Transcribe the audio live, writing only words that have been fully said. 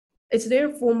It's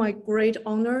therefore my great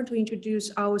honor to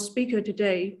introduce our speaker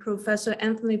today, Professor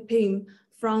Anthony Pym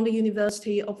from the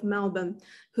University of Melbourne,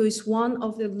 who is one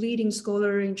of the leading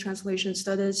scholars in translation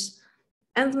studies.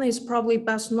 Anthony is probably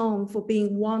best known for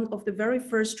being one of the very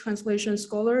first translation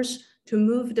scholars to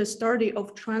move the study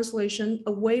of translation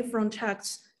away from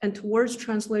texts and towards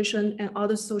translation and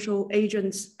other social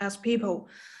agents as people.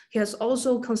 He has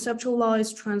also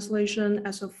conceptualized translation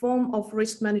as a form of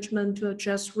risk management to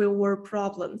address real-world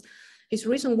problems. His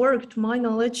recent work, to my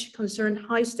knowledge, concerned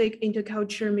high-stake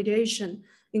intercultural mediation,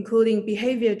 including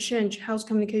behavior change, health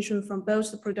communication from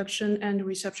both the production and the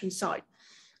reception side.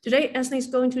 Today, Anthony is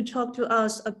going to talk to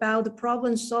us about the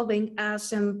problem solving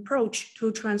as an approach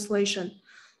to translation.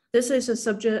 This is a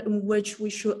subject in which we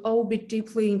should all be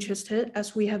deeply interested,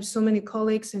 as we have so many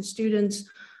colleagues and students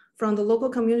from the local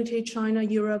community, China,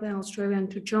 Europe, and Australia,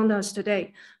 to join us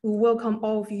today. We welcome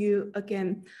all of you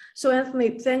again. So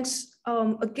Anthony, thanks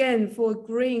again for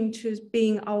agreeing to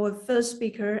being our first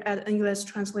speaker at NUS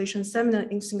Translation Seminar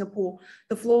in Singapore.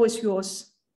 The floor is yours.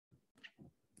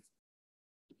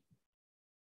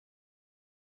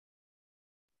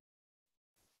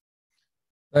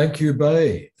 Thank you,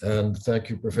 Bai, and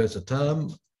thank you, Professor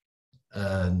Pym,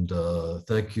 and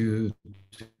thank you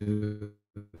to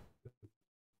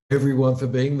everyone for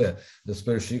being there,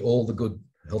 especially all the good,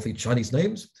 healthy Chinese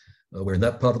names. We're in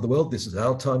that part of the world. This is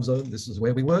our time zone. This is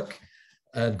where we work.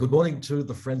 And good morning to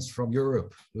the friends from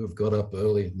Europe who have got up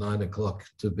early, 9 o'clock,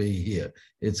 to be here.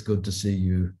 It's good to see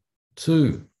you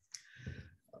too.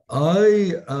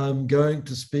 I am going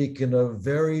to speak in a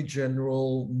very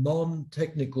general,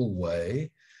 non-technical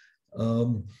way,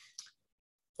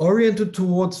 oriented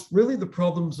towards really the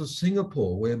problems of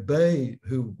Singapore, where Bai,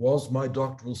 who was my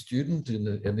doctoral student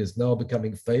and is now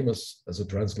becoming famous as a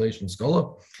translation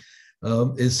scholar,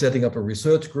 is setting up a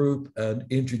research group and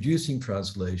introducing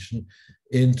translation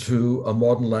into a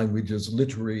modern languages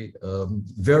literary,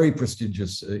 very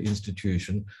prestigious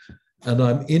institution. And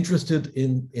I'm interested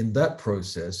in that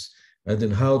process and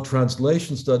in how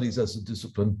translation studies as a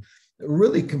discipline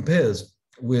really compares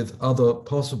with other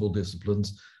possible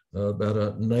disciplines that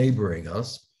are neighboring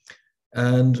us.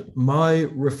 And my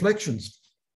reflections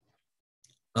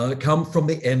come from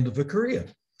the end of a career.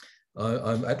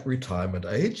 I'm at retirement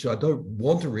age. I don't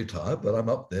want to retire, but I'm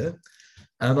up there.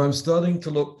 And I'm starting to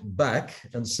look back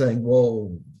and saying,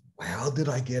 well, how did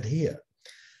I get here?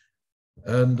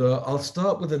 And I'll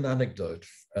start with an anecdote,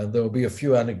 and there will be a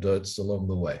few anecdotes along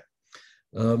the way.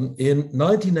 In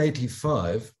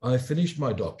 1985, I finished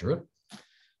my doctorate,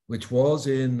 which was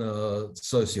in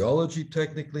sociology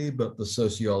technically, but the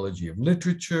sociology of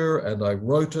literature, and I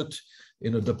wrote it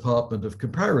in a department of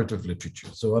comparative literature.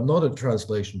 So I'm not a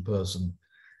translation person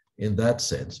in that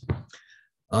sense.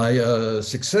 I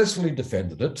successfully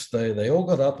defended it. They all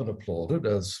got up and applauded,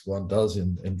 as one does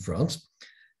in France.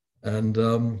 And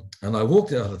I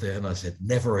walked out of there and I said,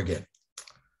 never again.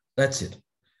 That's it.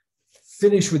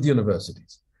 Finish with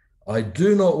universities. I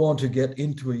do not want to get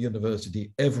into a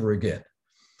university ever again.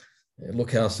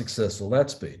 Look how successful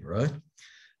that's been, right?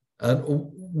 And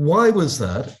why was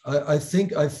that? I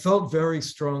think I felt very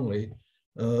strongly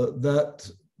that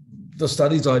the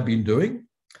studies I'd been doing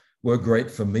were great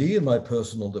for me and my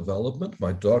personal development.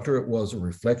 My doctorate was a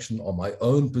reflection on my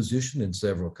own position in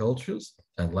several cultures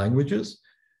and languages.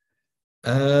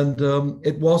 And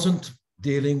it wasn't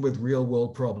dealing with real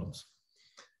world problems.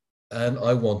 And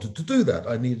I wanted to do that.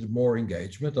 I needed more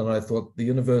engagement. And I thought the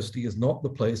university is not the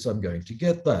place I'm going to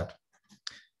get that.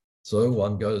 So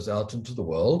one goes out into the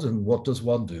world, and what does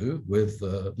one do with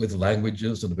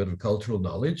languages and a bit of cultural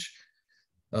knowledge?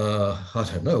 I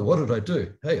don't know, what did I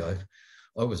do? Hey,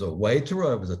 I was a waiter,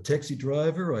 I was a taxi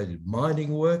driver, I did mining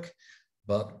work,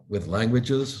 but with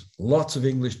languages, lots of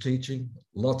English teaching,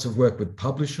 lots of work with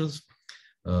publishers.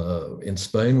 In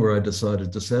Spain, where I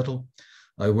decided to settle.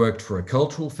 I worked for a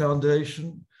cultural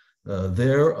foundation.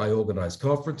 There, I organized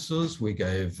conferences. We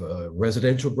gave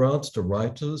residential grants to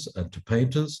writers and to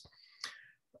painters.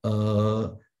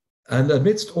 And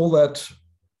amidst all that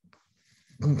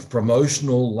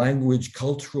promotional language,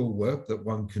 cultural work that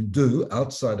one can do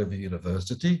outside of a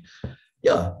university,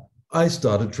 yeah, I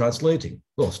started translating.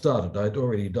 Well, I'd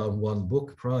already done one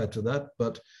book prior to that,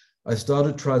 but I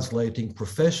started translating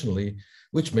professionally,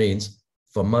 which means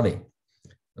for money.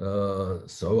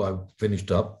 So I finished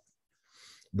up,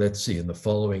 let's see, in the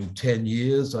following 10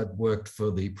 years, I'd worked for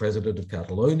the president of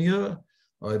Catalonia.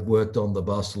 I'd worked on the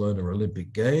Barcelona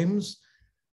Olympic Games.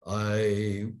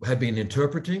 I had been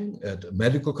interpreting at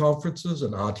medical conferences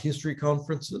and art history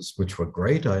conferences, which were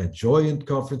great. I enjoy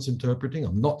conference interpreting.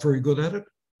 I'm not very good at it,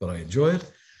 but I enjoy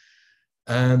it.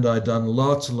 And I'd done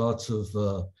lots and lots of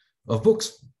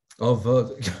books. of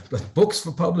books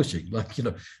for publishing, like,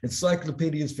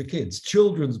 encyclopedias for kids,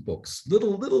 children's books,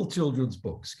 little children's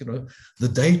books, the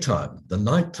daytime, the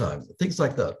nighttime, things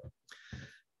like that.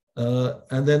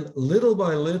 And then little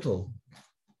by little,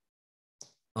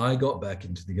 I got back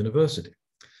into the university.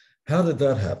 How did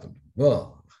that happen?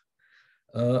 Well,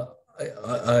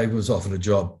 I was offered a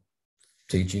job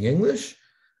teaching English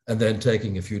and then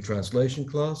taking a few translation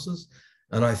classes.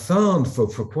 And I found for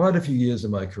quite a few years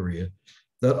in my career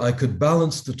that I could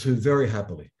balance the two very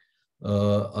happily.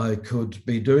 I could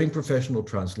be doing professional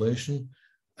translation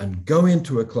and go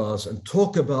into a class and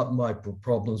talk about my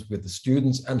problems with the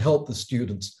students and help the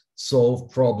students solve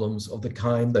problems of the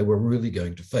kind they were really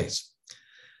going to face.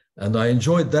 And I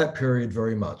enjoyed that period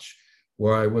very much,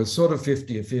 where I was sort of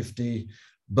 50-50,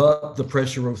 but the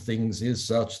pressure of things is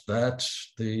such that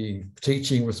the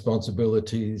teaching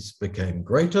responsibilities became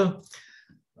greater.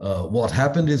 What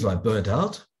happened is I burnt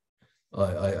out.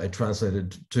 I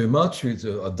translated too much. It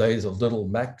was days of little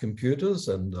Mac computers,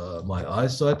 and my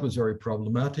eyesight was very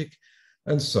problematic.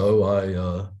 And so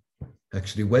I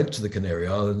actually went to the Canary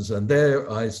Islands, and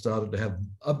there I started to have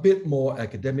a bit more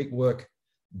academic work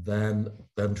than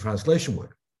translation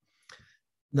work.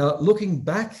 Now, looking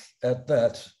back at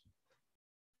that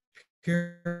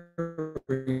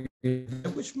period,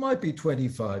 which might be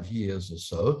 25 years or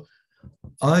so,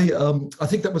 I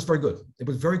think that was very good. It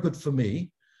was very good for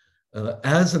me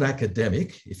as an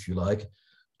academic, if you like,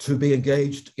 to be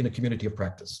engaged in a community of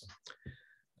practice.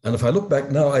 And if I look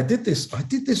back now, I did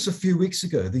this a few weeks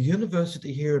ago. The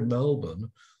university here in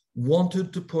Melbourne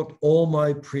wanted to put all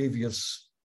my previous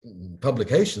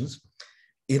publications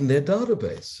in their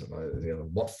database.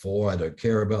 And what for? I don't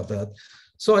care about that.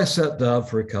 So I sat down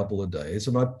for a couple of days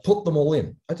and I put them all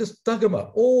in. I just dug them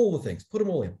up, all the things, put them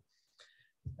all in.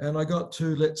 And I got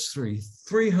to,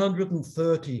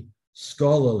 330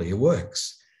 scholarly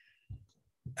works.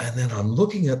 And then I'm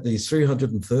looking at these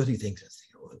 330 things.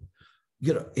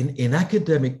 In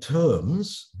academic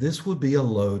terms, this would be a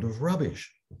load of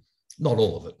rubbish. Not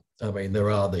all of it. I mean, there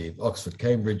are the Oxford,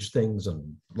 Cambridge things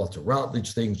and lots of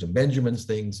Routledge things and Benjamin's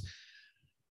things.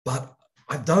 But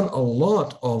I've done a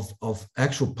lot of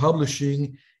actual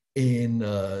publishing in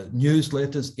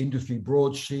newsletters, industry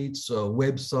broadsheets,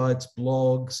 websites,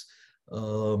 blogs,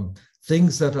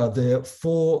 things that are there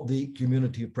for the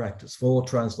community of practice, for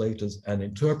translators and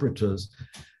interpreters.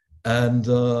 And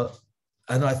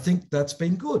I think that's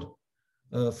been good.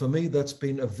 For me, that's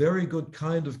been a very good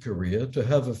kind of career, to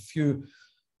have a few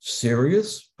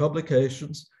serious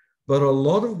publications, but a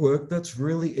lot of work that's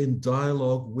really in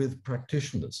dialogue with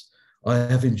practitioners. I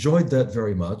have enjoyed that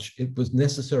very much. It was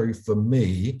necessary for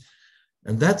me.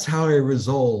 And that's how I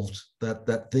resolved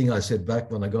that thing I said back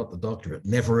when I got the doctorate,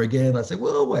 never again. I said,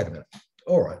 well, wait a minute.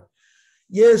 All right.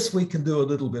 Yes, we can do a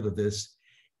little bit of this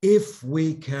if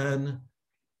we can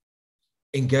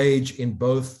engage in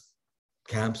both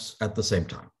camps at the same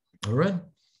time. All right.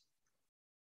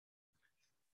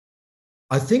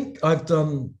 I think I've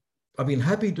been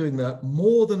happy doing that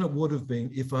more than it would have been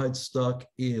if I'd stuck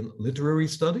in literary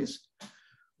studies,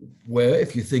 where,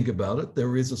 if you think about it,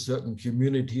 there is a certain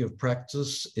community of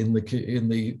practice in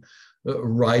the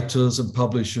writers and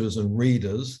publishers and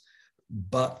readers,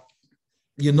 but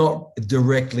you're not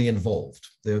directly involved.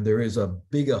 There is a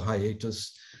bigger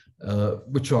hiatus,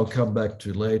 which I'll come back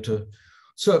to later.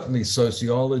 Certainly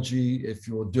sociology, if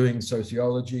you're doing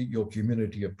sociology, your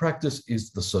community of practice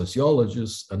is the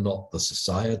sociologists and not the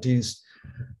societies.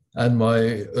 And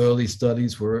my early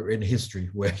studies were in history,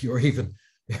 where you're even,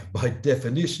 by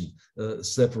definition,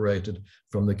 separated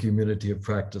from the community of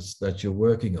practice that you're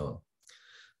working on.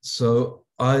 So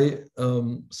I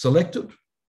selected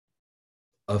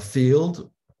a field,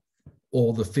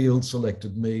 or the field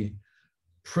selected me,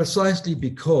 precisely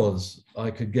because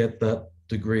I could get that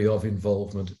degree of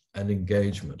involvement and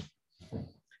engagement.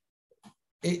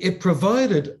 It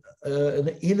provided an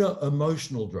inner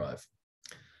emotional drive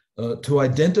to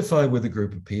identify with a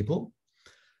group of people,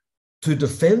 to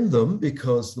defend them,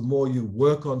 because the more you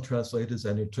work on translators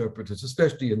and interpreters,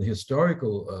 especially in the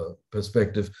historical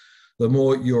perspective, the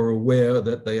more you're aware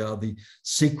that they are the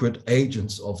secret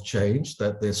agents of change,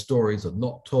 that their stories are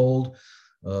not told,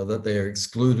 that they are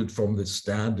excluded from the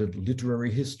standard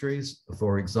literary histories,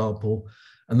 for example,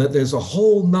 and that there's a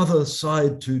whole nother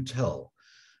side to tell,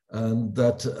 and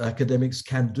that academics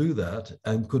can do that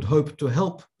and could hope to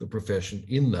help the profession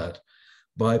in that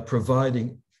by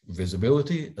providing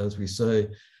visibility, as we say,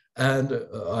 and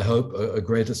I hope a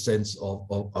greater sense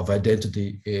of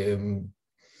identity and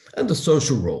a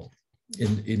social role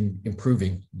in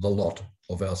improving the lot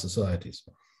of our societies.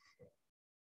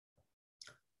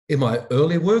 In my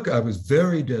early work, I was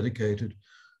very dedicated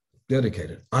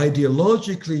dedicated,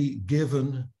 ideologically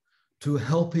given to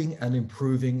helping and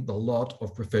improving the lot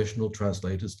of professional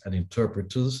translators and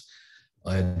interpreters.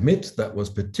 I admit that was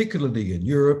particularly in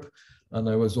Europe, and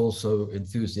I was also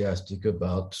enthusiastic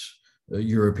about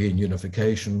European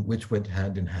unification, which went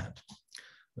hand in hand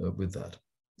with that.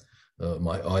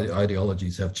 My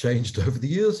ideologies have changed over the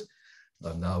years.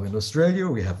 I'm now in Australia.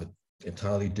 We have an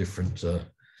entirely different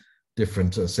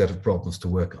set of problems to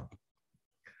work on.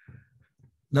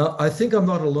 Now, I think I'm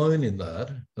not alone in that.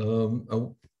 A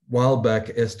while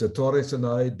back, Esther Torres and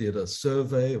I did a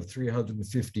survey of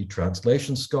 350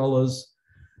 translation scholars,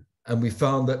 and we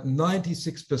found that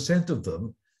 96% of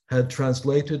them had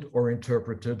translated or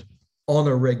interpreted on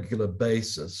a regular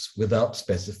basis without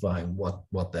specifying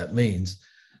what that means.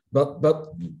 But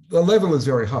the level is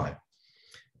very high.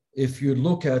 If you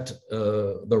look at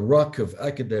the ruck of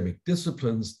academic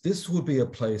disciplines, this would be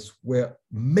a place where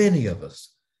many of us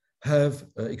have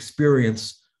experience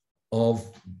of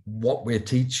what we're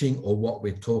teaching or what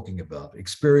we're talking about,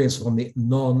 experience on the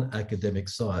non-academic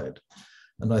side.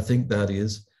 And I think that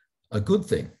is a good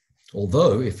thing.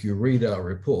 Although if you read our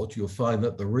report, you'll find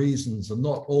that the reasons are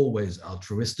not always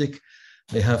altruistic.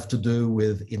 They have to do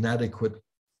with inadequate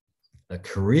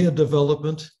career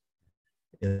development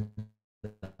in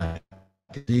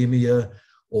academia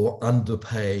or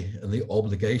underpay and the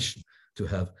obligation to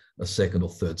have a second or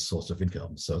third source of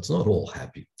income. So it's not all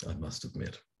happy, I must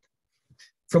admit.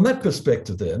 From that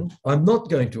perspective then, I'm not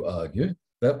going to argue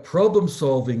that problem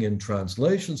solving in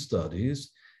translation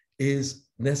studies is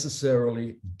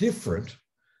necessarily different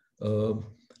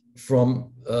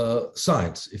from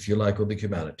science, if you like, or the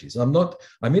humanities.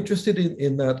 I'm interested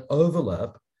in that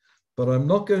overlap, but I'm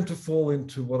not going to fall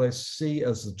into what I see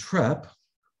as the trap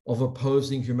of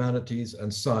opposing humanities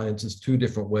and science as two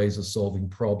different ways of solving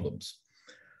problems.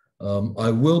 I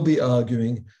will be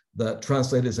arguing that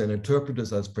translators and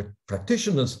interpreters as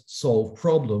practitioners solve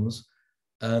problems,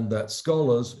 and that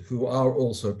scholars who are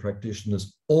also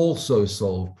practitioners also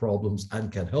solve problems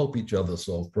and can help each other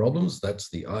solve problems. That's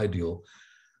the ideal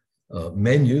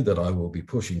menu that I will be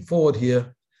pushing forward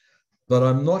here. But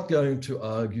I'm not going to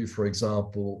argue, for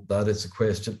example, that it's a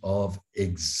question of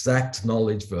exact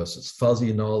knowledge versus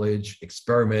fuzzy knowledge,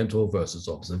 experimental versus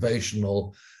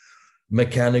observational,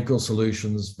 mechanical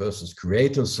solutions versus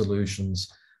creative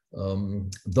solutions.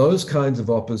 Those kinds of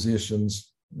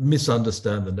oppositions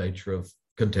misunderstand the nature of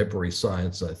contemporary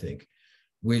science, I think,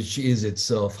 which is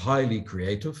itself highly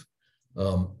creative,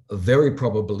 very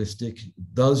probabilistic,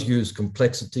 does use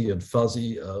complexity and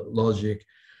fuzzy logic,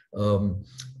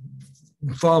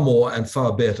 far more and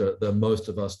far better than most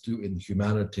of us do in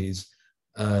humanities.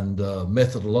 And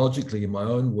methodologically, in my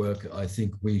own work, I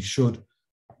think we should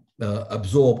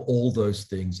absorb all those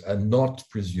things and not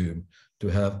presume to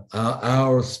have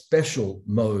our special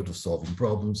mode of solving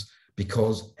problems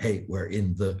because, hey, we're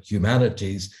in the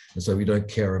humanities, and so we don't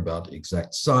care about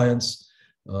exact science.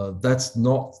 That's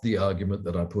not the argument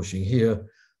that I'm pushing here.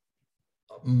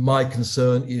 My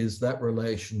concern is that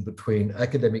relation between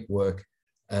academic work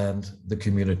and the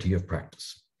community of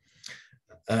practice.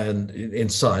 And in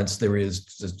science, there is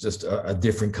just a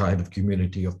different kind of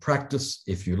community of practice,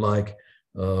 if you like,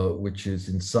 which is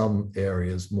in some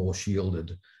areas more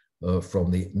shielded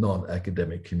from the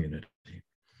non-academic community.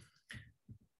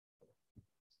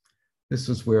 This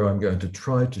is where I'm going to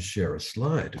try to share a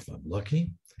slide, if I'm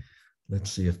lucky. Let's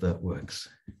see if that works.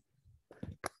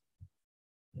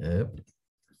 Yep.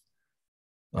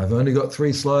 I've only got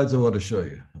 3 slides I want to show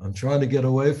you. I'm trying to get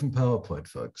away from PowerPoint,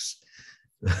 folks.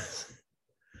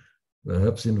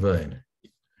 Perhaps in vain.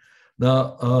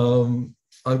 Now, I'm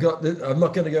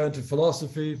not going to go into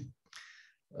philosophy,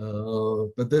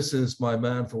 but this is my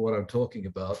man for what I'm talking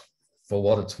about, for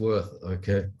what it's worth,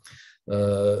 okay?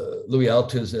 Louis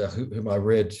Althusser, whom I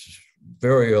read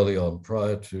very early on,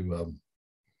 prior to,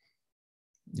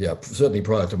 certainly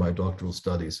prior to my doctoral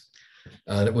studies.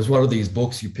 And it was one of these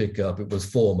books you pick up. It was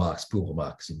pour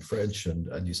marx in French.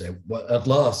 And you say, well, at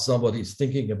last, somebody's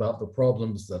thinking about the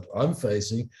problems that I'm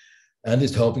facing and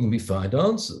is helping me find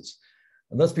answers.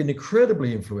 And that's been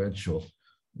incredibly influential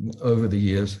over the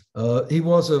years. He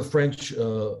was a French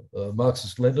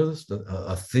Marxist-Leninist,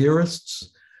 a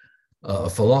theorist, a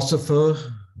philosopher.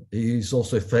 He's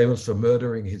also famous for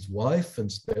murdering his wife and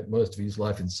spent most of his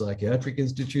life in psychiatric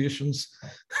institutions.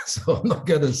 So I'm not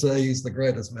going to say he's the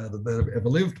greatest man that ever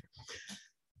lived.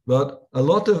 But a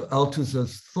lot of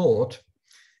Althusser's thought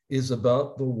is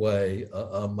about the way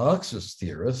a Marxist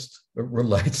theorist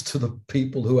relates to the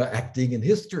people who are acting in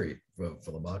history.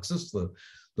 For the Marxists,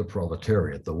 the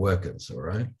proletariat, the workers, all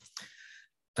right?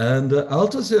 And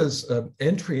Althusser's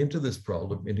entry into this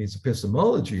problem in his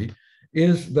epistemology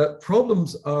is that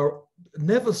problems are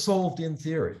never solved in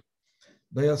theory.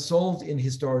 They are solved in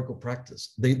historical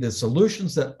practice. The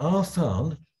solutions that are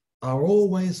found are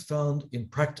always found in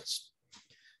practice.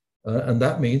 And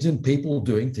that means in people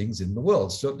doing things in the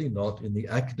world, certainly not in the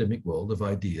academic world of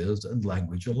ideas and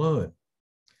language alone.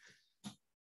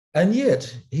 And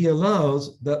yet he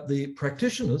allows that the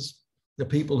practitioners, the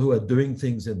people who are doing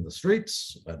things in the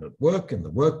streets and at work, in the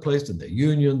workplace, in their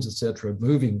unions, etc.,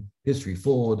 moving history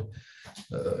forward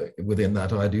within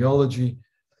that ideology,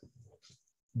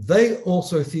 they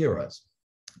also theorize.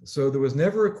 So there was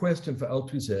never a question for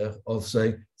Althusser of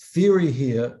saying theory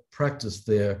here, practice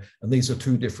there, and these are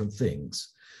two different things.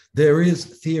 There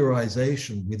is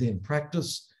theorization within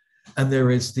practice, and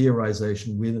there is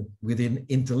theorization within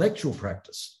intellectual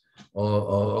practice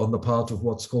on the part of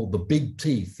what's called the big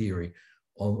T theory,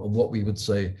 on what we would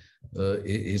say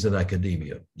is an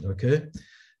academia, okay?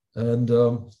 And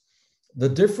the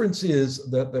difference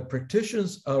is that the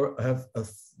practitioners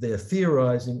they're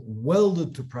theorizing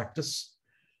welded to practice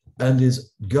and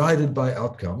is guided by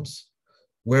outcomes,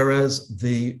 whereas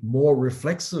the more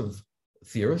reflexive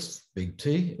theorists, big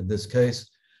T in this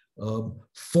case,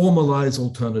 formalize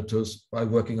alternatives by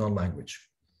working on language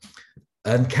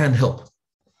and can help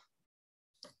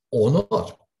or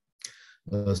not.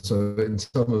 So in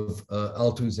some of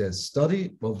Althusser's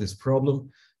study of this problem,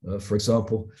 for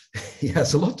example, he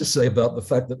has a lot to say about the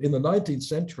fact that in the 19th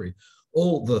century,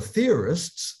 all the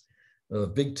theorists,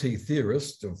 big T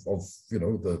theorists of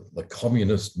the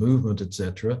communist movement,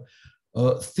 etc.,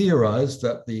 theorized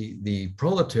that the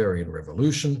proletarian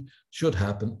revolution should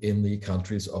happen in the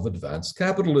countries of advanced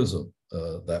capitalism.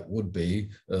 That would be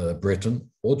Britain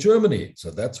or Germany.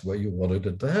 So that's where you wanted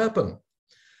it to happen.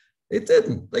 It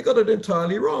didn't. They got it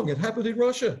entirely wrong. It happened in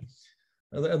Russia.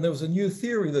 And there was a new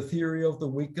theory, the theory of the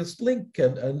weakest link,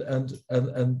 and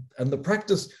the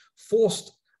practice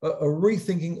forced a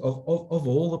rethinking of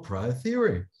all the prior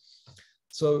theory.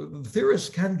 So the theorists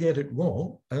can get it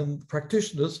wrong, and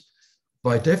practitioners,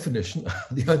 by definition, are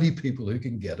the only people who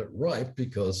can get it right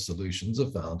because solutions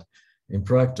are found in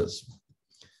practice.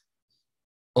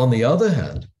 On the other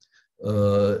hand,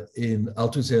 in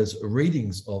Althusser's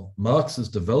readings of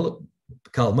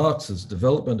Karl Marx's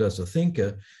development as a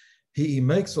thinker, he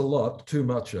makes a lot, too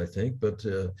much, I think, but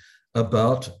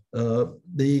about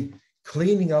the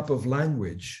cleaning up of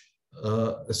language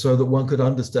so that one could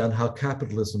understand how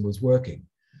capitalism was working.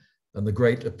 And the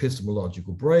great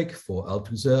epistemological break for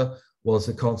Althusser was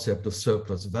the concept of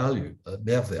surplus value,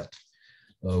 Mehrwert,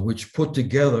 which put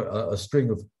together a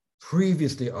string of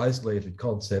previously isolated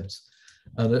concepts,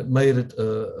 and it made it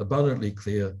abundantly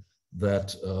clear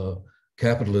that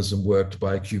capitalism worked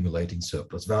by accumulating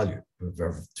surplus value,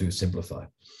 to simplify.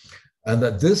 And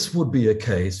that this would be a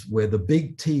case where the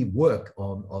big T work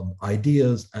on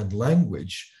ideas and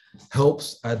language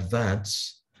helps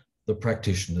advance the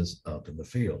practitioners out in the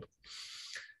field.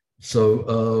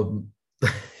 So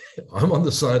I'm on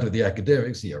the side of the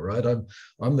academics here, right?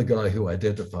 I'm the guy who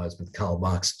identifies with Karl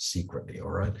Marx secretly,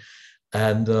 all right?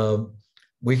 And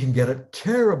we can get it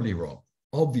terribly wrong,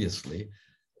 obviously,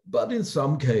 but in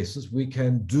some cases we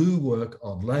can do work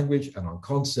on language and on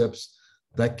concepts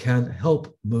that can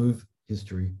help move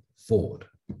history forward.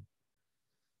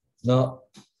 Now,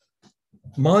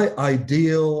 my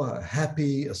ideal,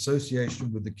 happy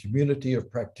association with the community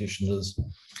of practitioners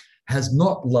has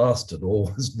not lasted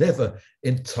or was never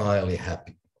entirely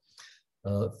happy.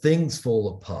 Things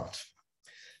fall apart.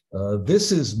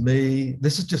 This is me.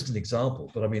 This is just an example,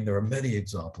 but I mean, there are many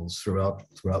examples throughout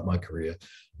my career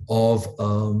of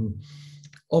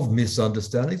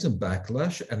misunderstandings and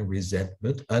backlash and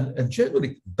resentment and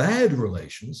generally bad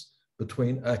relations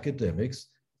between academics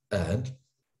and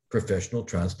professional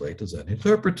translators and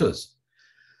interpreters.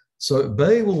 So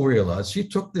Bay will realize she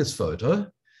took this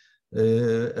photo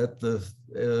at the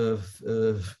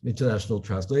International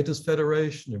Translators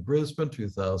Federation in Brisbane,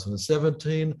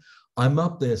 2017. I'm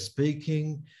up there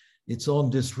speaking. It's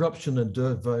on disruption and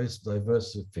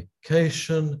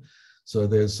diversification. So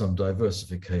there's some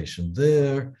diversification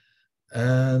there.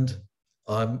 And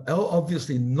I'm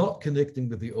obviously not connecting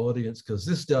with the audience because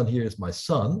this down here is my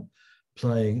son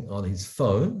playing on his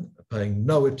phone, paying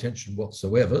no attention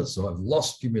whatsoever. So I've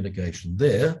lost communication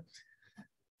there.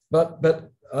 But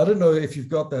I don't know if you've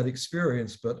got that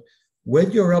experience, but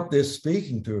when you're up there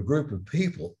speaking to a group of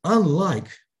people, unlike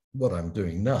what I'm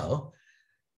doing now,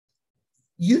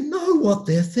 you know what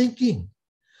they're thinking.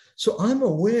 So I'm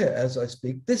aware as I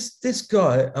speak, this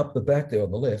guy up the back there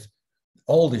on the left,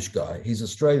 oldish guy, he's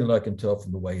Australian, I can tell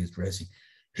from the way he's dressing.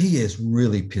 He is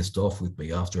really pissed off with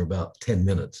me after about 10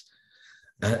 minutes.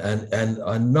 And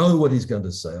I know what he's going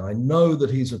to say. I know that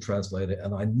he's a translator,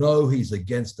 and I know he's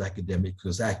against academics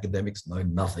because academics know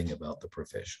nothing about the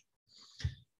profession.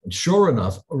 And sure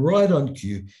enough, right on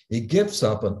cue, he gets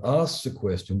up and asks a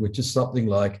question, which is something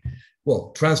like,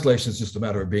 well, translation is just a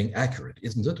matter of being accurate,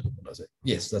 isn't it? And I say,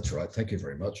 yes, that's right. Thank you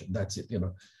very much. And that's it. You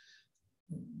know,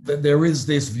 there is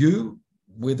this view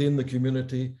within the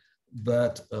community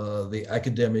that the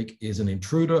academic is an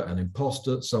intruder, an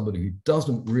imposter, somebody who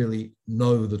doesn't really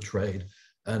know the trade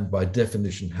and by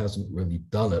definition hasn't really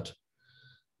done it.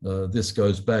 This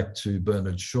goes back to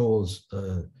Bernard Shaw's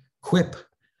quip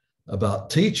about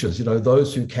teachers, you know,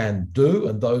 those who can do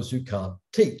and those who can't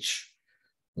teach.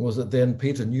 Was it then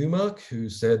Peter Newmark who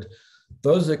said,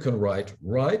 those that can write,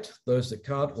 write, those that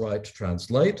can't write,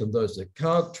 translate, and those that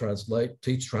can't translate,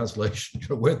 teach translation.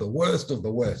 We're the worst of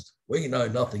the worst. We know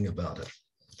nothing about it.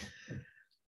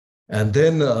 And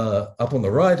then up on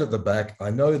the right at the back, I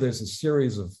know there's a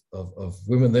series of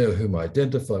women there whom I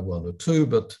identify, one or two,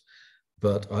 but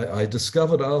I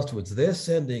discovered afterwards, they're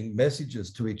sending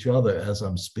messages to each other as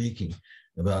I'm speaking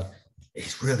about,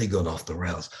 he's really gone off the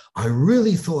rails. I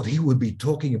really thought he would be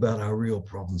talking about our real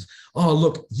problems. Oh,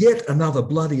 look, yet another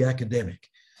bloody academic.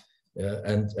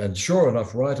 And sure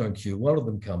enough, right on cue, one of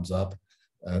them comes up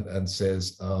and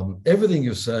says, everything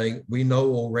you're saying, we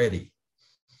know already.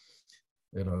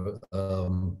 It's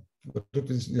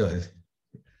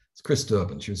Chris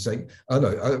Durbin. She was saying, oh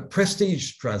no,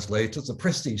 prestige translators, the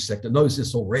prestige sector knows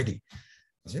this already.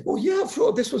 I said, well, yeah,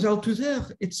 sure, this was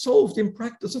Althusser. It's solved in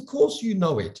practice. Of course you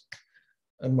know it.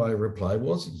 And my reply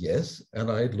was, yes,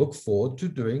 and I look forward to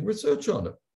doing research on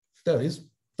it. That is,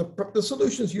 the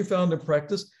solutions you found in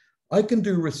practice, I can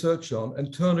do research on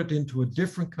and turn it into a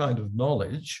different kind of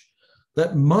knowledge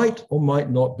that might or might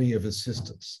not be of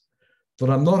assistance. But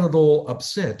I'm not at all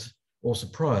upset or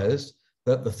surprised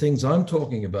that the things I'm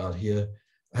talking about here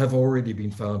have already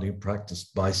been found in practice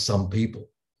by some people,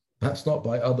 perhaps not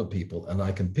by other people. And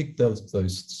I can pick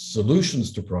those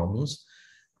solutions to problems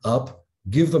up,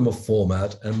 give them a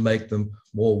format, and make them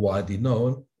more widely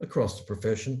known across the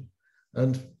profession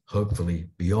and hopefully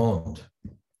beyond.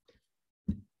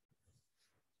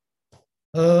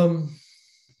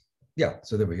 Yeah,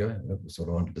 so there we go. That's what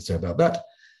I wanted to say about that.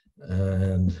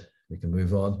 And we can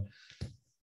move on.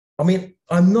 I mean,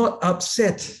 I'm not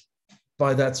upset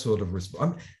by that sort of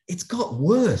response. It's got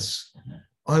worse.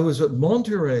 I was at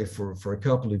Monterey for a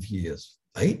couple of years,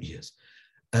 8 years,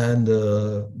 and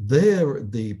there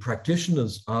the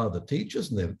practitioners are the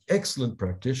teachers, and they're excellent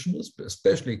practitioners,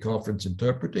 especially conference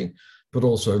interpreting, but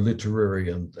also literary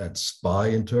and spy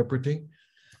interpreting.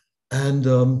 And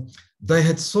they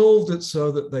had solved it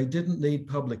so that they didn't need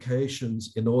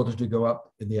publications in order to go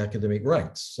up in the academic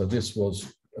ranks. So this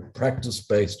was a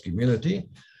practice-based community,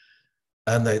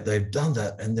 and they've done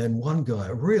that. And then one guy,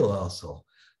 a real asshole,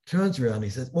 turns around and he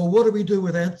says, well, what do we do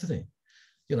with Anthony?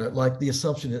 You know, like the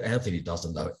assumption that Anthony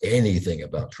doesn't know anything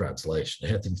about translation.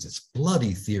 Anthony's this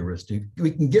bloody theorist.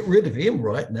 We can get rid of him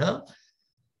right now.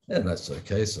 And that's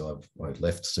okay, so I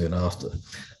left soon after.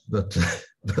 But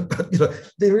you know,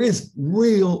 there is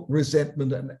real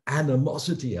resentment and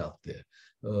animosity out there.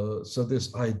 So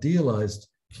this idealized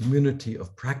community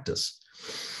of practice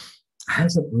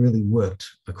hasn't really worked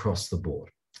across the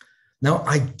board. Now,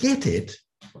 I get it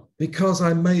because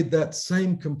I made that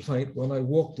same complaint when I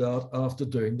walked out after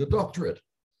doing the doctorate.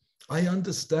 I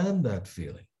understand that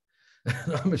feeling.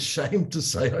 And I'm ashamed to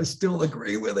say I still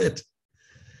agree with it.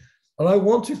 And I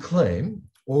want to claim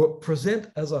or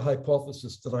present as a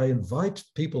hypothesis that I invite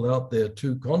people out there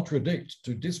to contradict,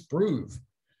 to disprove.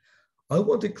 I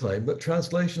want to claim that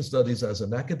translation studies as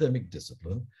an academic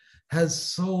discipline has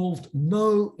solved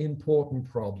no important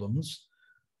problems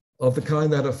of the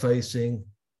kind that are facing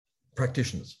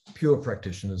practitioners, pure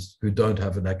practitioners who don't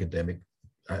have an academic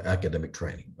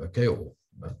training, okay?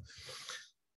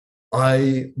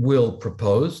 I will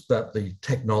propose that the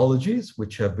technologies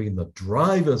which have been the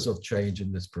drivers of change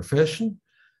in this profession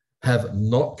have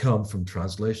not come from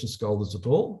translation scholars at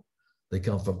all. They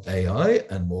come from AI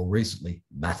and more recently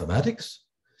mathematics.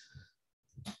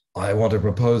 I want to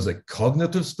propose that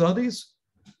cognitive studies,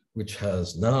 which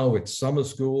has now its summer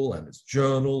school and its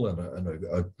journal and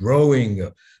a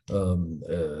growing,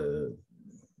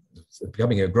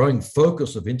 becoming a growing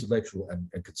focus of intellectual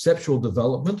and conceptual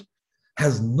development,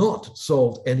 has not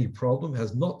solved any problem,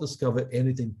 has not discovered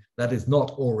anything that is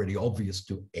not already obvious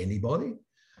to anybody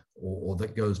or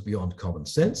that goes beyond common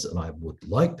sense. And I would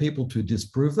like people to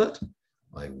disprove that.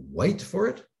 I wait for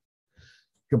it.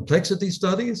 Complexity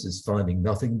studies is finding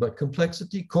nothing but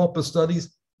complexity. Corpus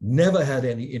studies never had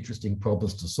any interesting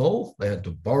problems to solve. They had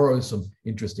to borrow some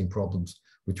interesting problems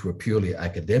which were purely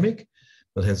academic.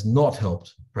 but has not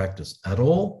helped practice at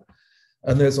all.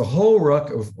 And there's a whole ruck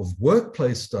of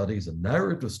workplace studies and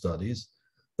narrative studies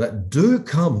that do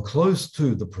come close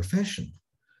to the profession,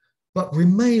 but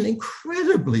remain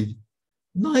incredibly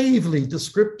naively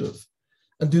descriptive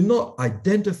and do not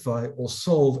identify or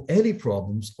solve any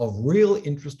problems of real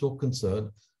interest or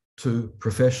concern to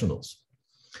professionals.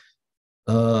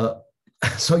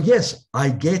 So yes, I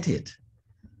get it.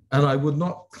 And I would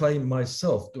not claim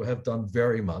myself to have done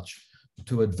very much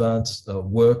to advance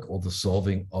work or the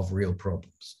solving of real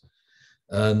problems.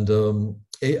 And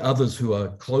others who are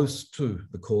close to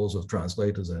the cause of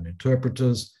translators and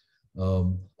interpreters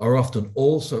are often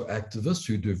also activists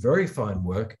who do very fine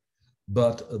work,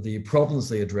 but the problems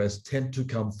they address tend to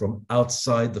come from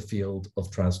outside the field of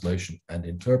translation and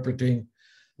interpreting,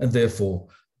 and therefore,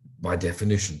 by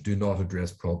definition, do not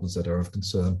address problems that are of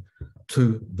concern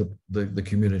to the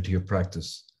community of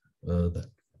practice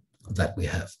that we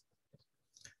have.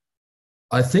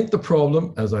 I think the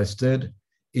problem, as I said,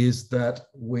 is that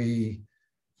we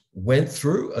went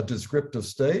through a descriptive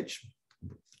stage,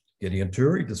 Gideon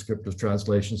Turi, descriptive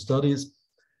translation studies,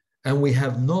 and we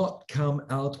have not come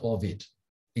out of it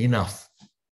enough.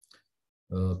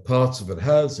 Parts of it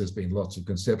there's been lots of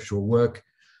conceptual work,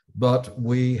 but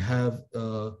we have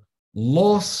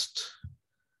lost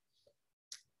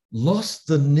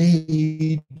the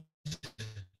need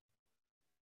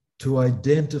to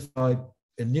identify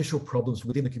initial problems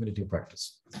within the community of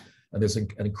practice. And there's an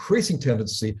increasing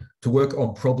tendency to work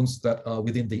on problems that are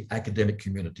within the academic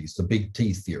communities, the big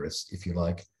T theorists, if you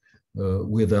like,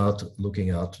 without looking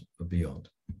out beyond.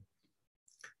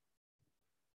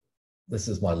 This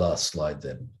is my last slide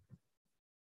then.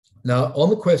 Now, on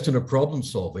the question of problem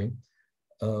solving,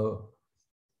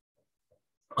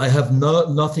 I have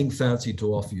nothing fancy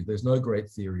to offer you. There's no great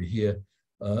theory here.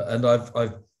 And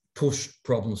I've pushed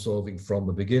problem solving from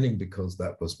the beginning because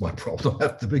that was my problem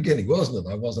at the beginning, wasn't it?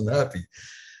 I wasn't happy.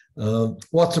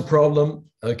 What's a problem?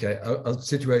 Okay, a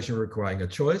situation requiring a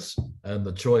choice, and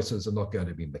the choices are not going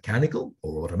to be mechanical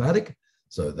or automatic.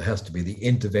 So there has to be the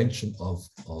intervention of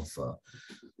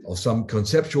some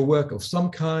conceptual work of some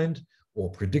kind,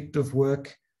 or predictive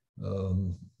work,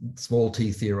 small t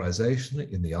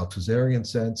theorization in the Althusserian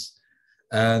sense.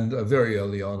 And very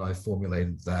early on, I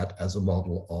formulated that as a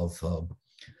model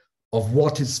of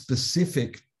what is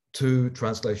specific to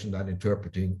translation and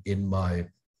interpreting in my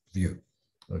view.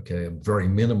 Okay, a very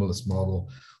minimalist model.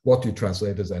 What do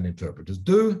translators and interpreters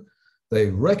do? They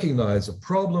recognize a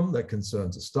problem that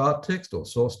concerns a start text or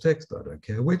source text, I don't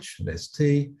care which, an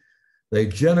ST. They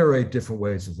generate different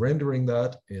ways of rendering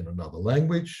that in another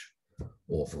language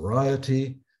or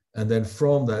variety. And then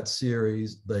from that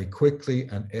series, they quickly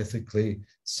and ethically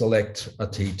select a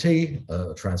TT,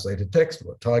 a translated text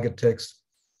or a target text,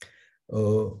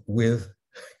 with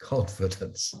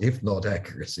confidence, if not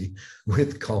accuracy,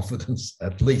 with confidence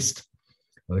at least.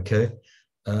 Okay,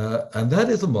 and that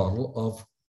is a model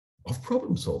of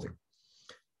problem solving.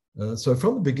 So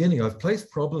from the beginning, I've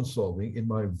placed problem solving in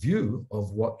my view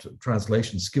of what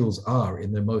translation skills are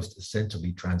in their most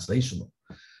essentially translational.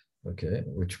 Okay,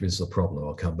 which is a problem.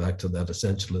 I'll come back to that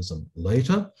essentialism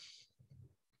later.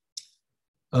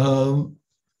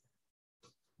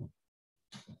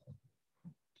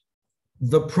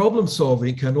 The problem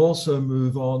solving can also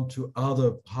move on to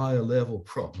other higher level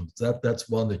problems. That's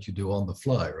one that you do on the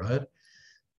fly, right?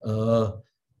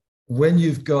 When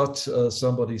you've got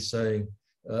somebody saying,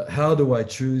 how do I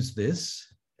choose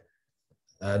this?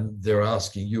 And they're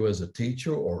asking you as a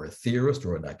teacher or a theorist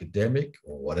or an academic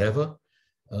or whatever.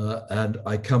 And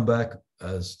I come back,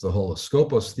 as the whole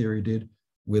Scopus theory did,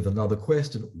 with another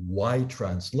question: why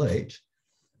translate?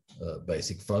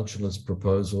 Basic functionalist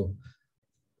proposal.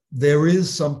 There is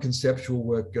some conceptual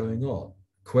work going on.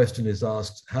 Question is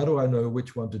asked, how do I know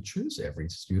which one to choose? Every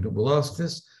student will ask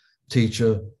this.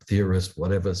 Teacher, theorist,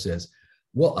 whatever says,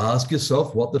 well, ask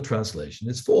yourself what the translation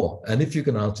is for. And if you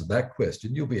can answer that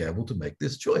question, you'll be able to make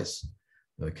this choice.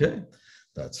 Okay,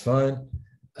 that's fine.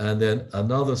 And then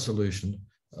another solution,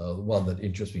 one that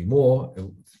interests me more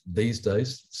these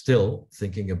days, still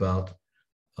thinking about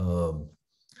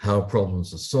how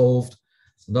problems are solved.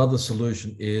 Another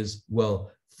solution is,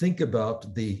 well, think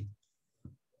about the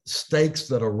stakes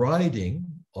that are riding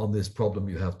on this problem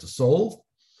you have to solve.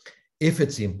 If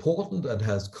it's important and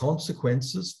has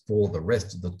consequences for the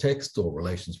rest of the text or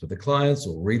relations with the clients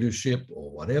or readership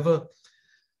or whatever,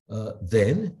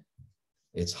 then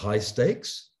it's high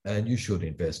stakes and you should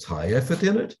invest high effort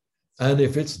in it. And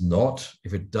if it's not,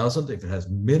 if it doesn't, if it has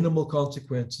minimal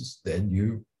consequences, then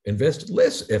you invest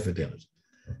less effort in it.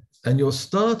 And you're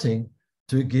starting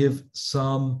to give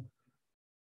some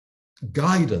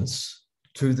guidance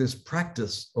to this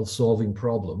practice of solving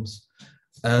problems.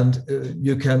 And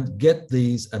you can get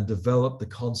these and develop the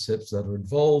concepts that are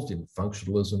involved in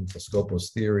functionalism, for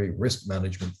Scopus theory, risk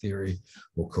management theory,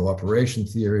 or cooperation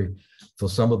theory, for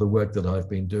some of the work that I've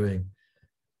been doing.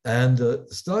 And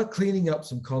start cleaning up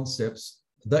some concepts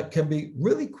that can be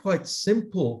really quite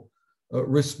simple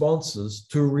responses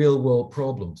to real world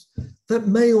problems that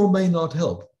may or may not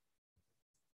help.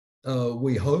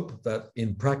 We hope that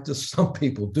in practice, some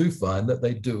people do find that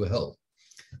they do help.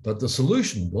 But the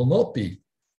solution will not be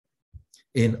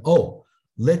in, oh,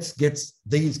 let's get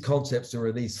these concepts. There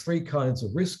are these three kinds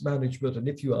of risk management, and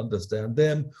if you understand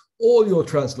them, all your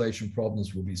translation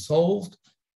problems will be solved.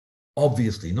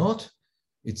 Obviously not.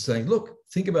 It's saying, look,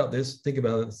 think about this, think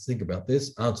about it, think about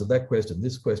this, answer that question,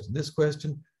 this question, this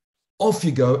question. Off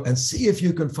you go and see if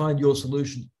you can find your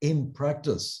solution in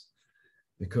practice.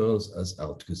 Because as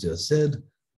Althusser said,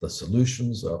 the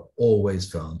solutions are always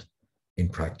found in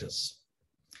practice.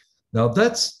 Now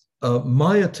that's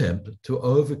my attempt to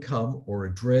overcome or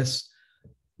address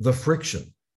the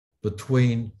friction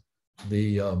between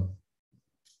the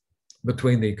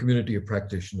community of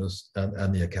practitioners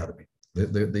and the academy,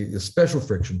 the special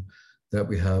friction that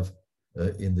we have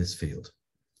in this field.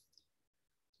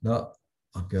 Now,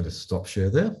 I'm going to stop share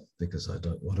there because I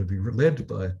don't want to be led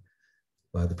by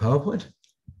the PowerPoint.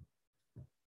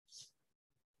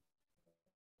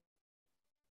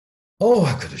 Oh,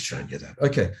 I could have shown you that.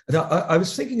 Okay. Now, I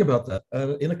was thinking about that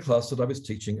in a class that I was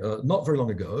teaching not very long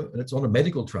ago, and it's on a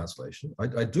medical translation.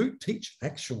 I do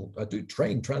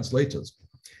train translators.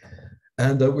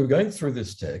 And we were going through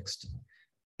this text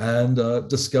and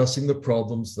discussing the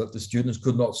problems that the students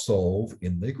could not solve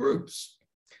in their groups.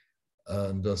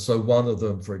 And so one of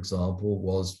them, for example,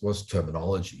 was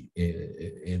terminology.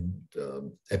 In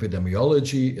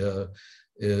epidemiology,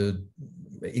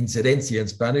 incidencia in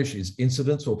Spanish is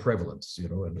incidence or prevalence, you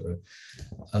know,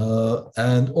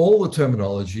 and all the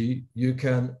terminology, you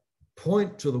can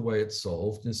point to the way it's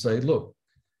solved and say, look,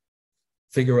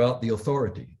 figure out the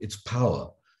authority, its power,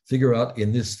 figure out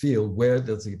in this field, where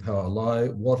does the power lie?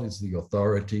 What is the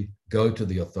authority? Go to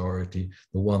the authority,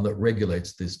 the one that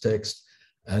regulates this text,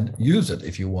 and use it.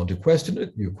 If you want to question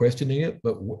it, you're questioning it,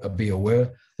 but be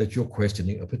aware that you're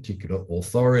questioning a particular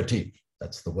authority.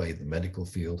 That's the way the medical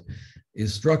field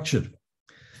is structured.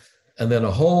 And then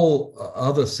a whole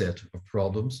other set of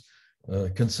problems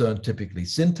concern typically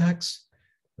syntax.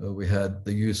 We had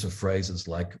the use of phrases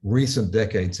like recent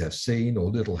decades have seen,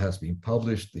 or little has been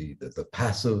published, the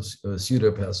passives,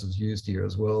 pseudo-passives used here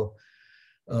as well.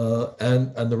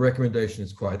 And the recommendation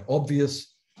is quite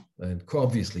obvious and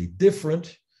obviously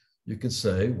different. You could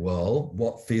say, well,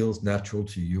 what feels natural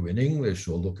to you in English,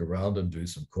 or look around and do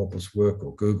some corpus work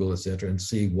or Google, etc., and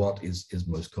see what is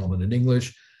most common in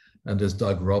English. And as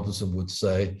Doug Robinson would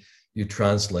say, you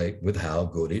translate with how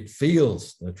good it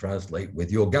feels, translate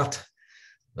with your gut.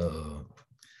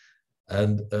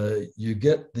 And you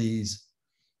get these,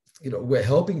 you know, we're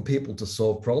helping people to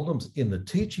solve problems in the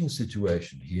teaching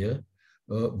situation here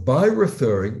by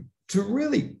referring to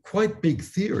really quite big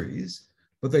theories,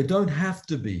 but they don't have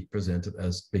to be presented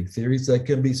as big theories. They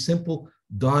can be simple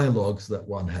dialogues that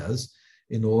one has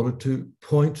in order to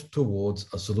point towards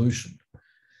a solution.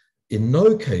 In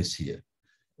no case here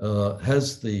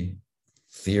has the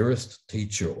theorist,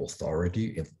 teacher,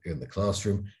 authority in the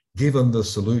classroom given the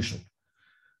solution.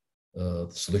 The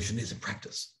solution is in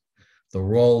practice. The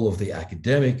role of the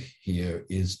academic here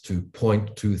is to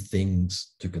point to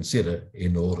things to consider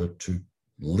in order to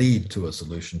lead to a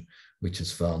solution which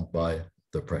is found by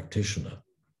the practitioner.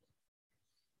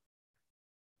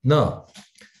 Now,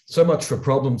 so much for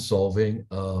problem solving.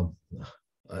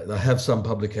 I have some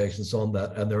publications on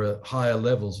that, and there are higher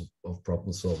levels of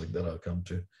problem solving that I'll come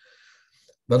to.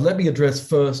 But let me address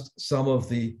first some of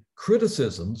the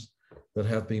criticisms that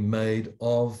have been made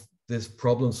of this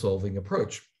problem solving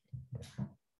approach.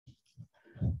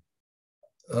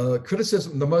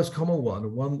 Criticism, the most common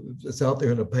one that's out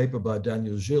there in a paper by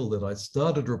Daniel Gilles that I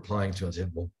started replying to, I said,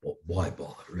 well, why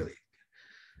bother, really?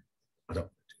 I don't,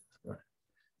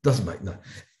 doesn't make, no.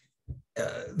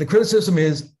 The criticism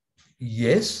is,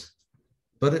 yes,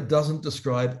 but it doesn't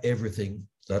describe everything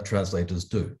that translators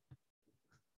do,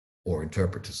 or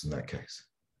interpreters in that case.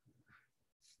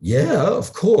 Yeah,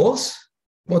 of course.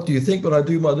 What do you think when I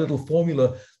do my little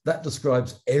formula that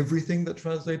describes everything that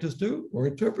translators do or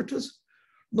interpreters?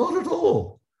 Not at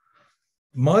all.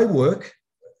 My work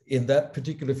in that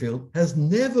particular field has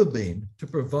never been to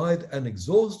provide an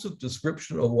exhaustive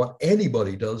description of what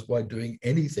anybody does by doing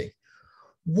anything.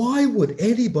 Why would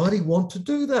anybody want to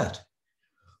do that?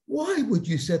 Why would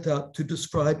you set out to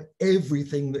describe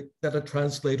everything that a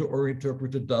translator or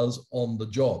interpreter does on the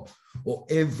job, or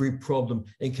every problem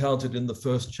encountered in the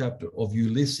first chapter of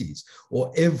Ulysses,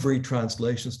 or every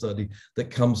translation study that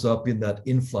comes up in that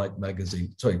in-flight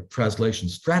magazine, sorry, translation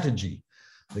strategy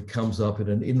that comes up in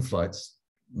an in-flight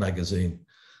magazine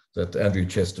that Andrew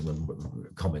Chesterman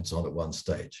comments on at one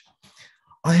stage?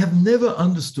 I have never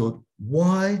understood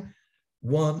why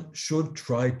one should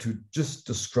try to just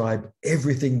describe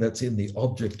everything that's in the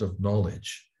object of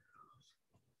knowledge.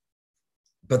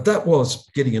 But that was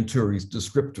Gideon and Turi's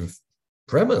descriptive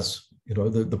premise. You know,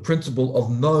 the principle of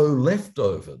no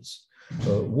leftovers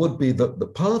would be the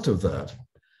part of that.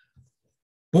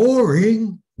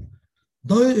 Boring.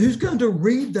 No, who's going to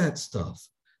read that stuff?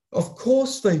 Of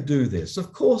course they do this.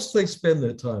 Of course they spend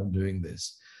their time doing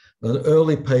this. An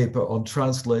early paper on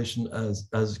translation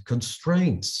as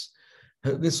constraints.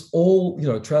 This all, you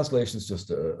know, translation is just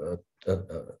a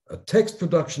text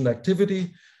production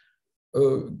activity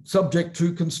subject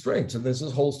to constraints. And there's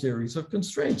this whole series of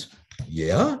constraints.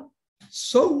 Yeah,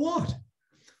 so what?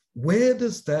 Where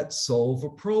does that solve a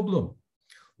problem?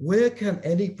 Where can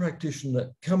any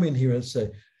practitioner come in here and say,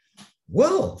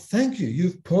 well, thank you,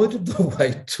 you've pointed the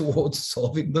way towards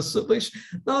solving the solution?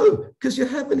 No, because you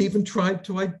haven't even tried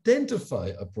to identify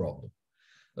a problem.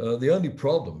 The only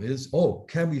problem is, oh,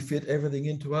 can we fit everything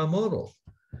into our model?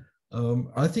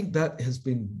 I think that has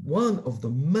been one of the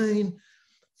main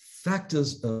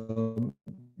factors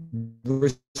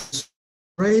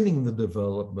restraining the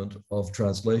development of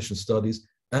translation studies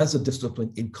as a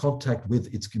discipline in contact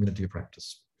with its community of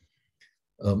practice.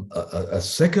 A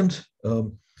second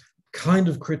kind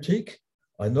of critique,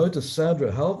 I noticed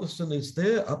Sandra Halverson is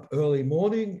there up early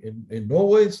morning in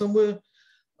Norway somewhere,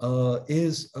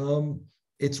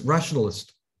 it's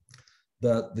rationalist,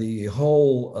 that the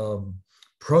whole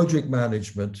project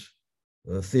management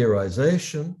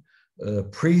theorization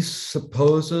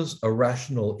presupposes a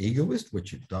rational egoist,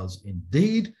 which it does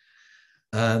indeed,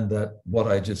 and that what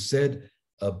I just said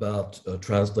about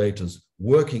translators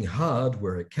working hard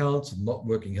where it counts and not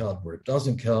working hard where it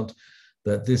doesn't count,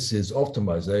 that this is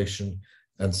optimization.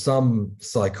 And some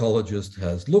psychologist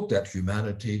has looked at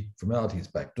humanity's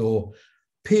back door,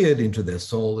 peered into their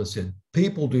soul and said,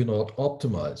 people do not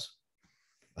optimize.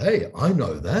 Hey, I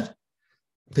know that.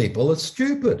 People are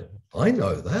stupid. I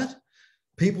know that.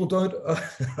 People don't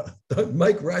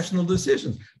make rational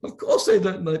decisions. Of course they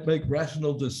don't make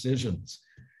rational decisions.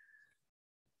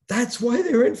 That's why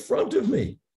they're in front of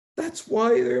me. That's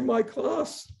why they're in my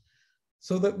class,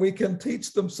 so that we can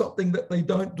teach them something that they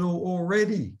don't do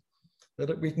already,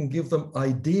 that we can give them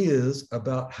ideas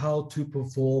about how to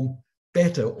perform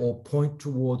better or point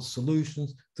towards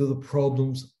solutions to the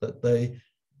problems that they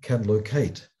can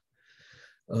locate.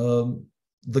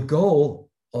 The goal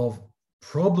of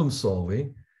problem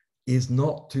solving is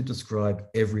not to describe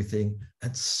everything,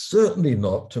 and certainly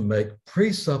not to make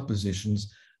presuppositions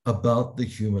about the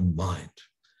human mind.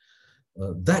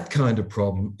 That kind of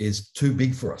problem is too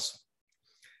big for us.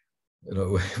 You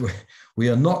know, we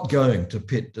are not going to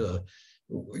pit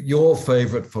your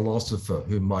favorite philosopher,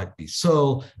 who might be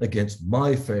Searle, against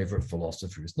my favorite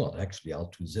philosopher, who's not actually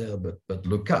Althusser, but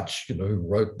Lukács, you know, who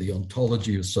wrote The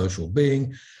Ontology of Social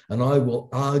Being. And I will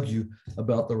argue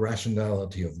about the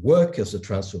rationality of work as a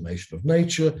transformation of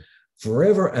nature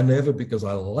forever and ever, because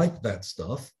I like that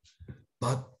stuff.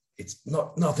 But it's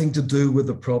nothing to do with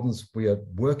the problems we are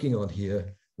working on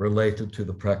here related to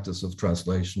the practice of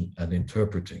translation and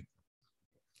interpreting.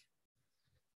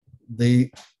 The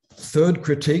third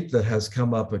critique that has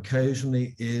come up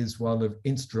occasionally is one of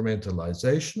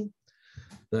instrumentalization,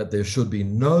 that there should be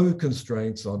no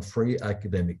constraints on free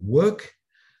academic work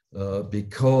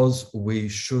because we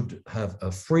should have a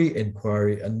free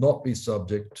inquiry and not be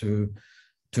subject to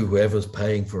whoever's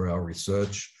paying for our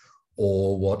research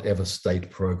or whatever state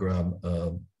program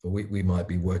we might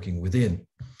be working within.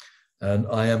 And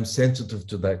I am sensitive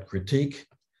to that critique,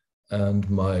 and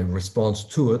my response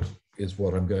to it is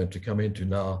what I'm going to come into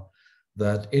now,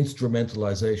 that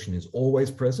instrumentalization is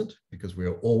always present because we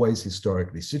are always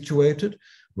historically situated.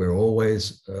 We're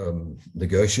always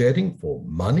negotiating for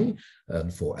money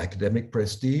and for academic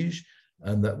prestige,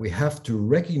 and that we have to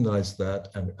recognize that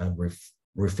and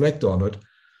reflect on it,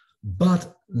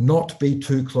 but not be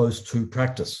too close to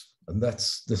practice. And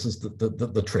this is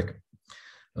the trick,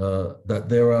 that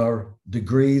there are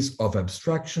degrees of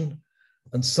abstraction,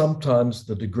 and sometimes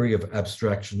the degree of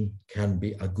abstraction can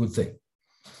be a good thing.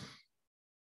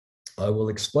 I will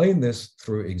explain this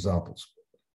through examples.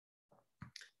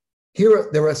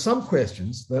 There are some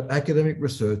questions that academic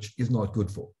research is not good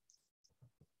for.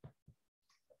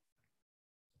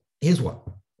 Here's one.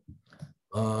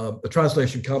 a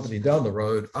translation company down the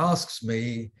road asks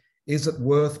me, is it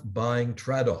worth buying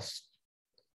Trados?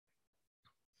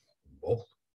 Well,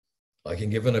 I can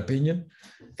give an opinion.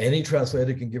 Any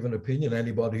translator can give an opinion.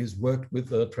 Anybody who's worked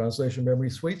with translation memory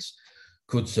suites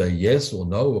could say yes or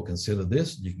no or consider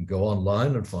this. You can go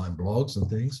online and find blogs and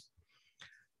things.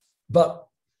 But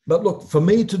look, for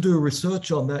me to do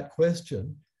research on that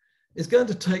question, it's going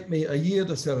to take me a year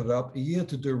to set it up, a year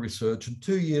to do research, and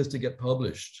 2 years to get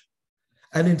published.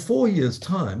 And in 4 years'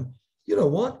 time, you know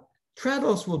what?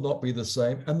 Trados will not be the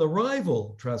same, and the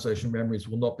rival translation memories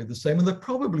will not be the same, and there'll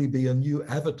probably be a new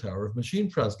avatar of machine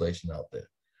translation out there.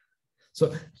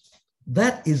 So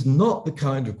that is not the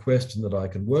kind of question that I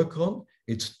can work on.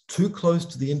 It's too close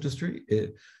to the industry.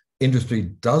 Industry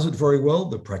does it very well.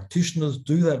 The practitioners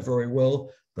do that very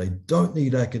well. They don't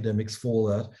need academics for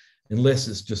that, unless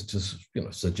it's just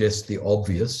to suggest the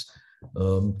obvious.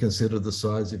 Consider the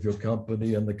size of your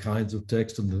company and the kinds of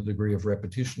text and the degree of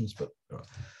repetitions,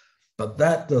 but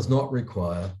that does not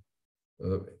require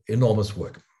enormous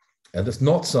work. And it's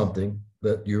not something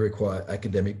that you require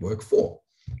academic work for.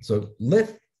 So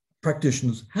let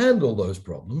practitioners handle those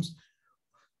problems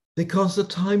because the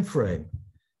time frame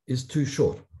is too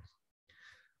short.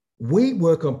 We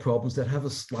work on problems that have a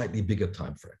slightly bigger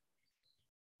time frame.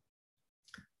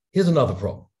 Here's another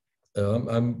problem.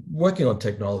 I'm working on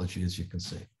technology, as you can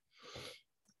see.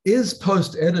 Is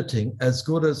post-editing as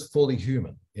good as fully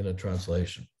human in a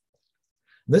translation?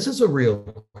 This is a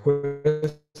real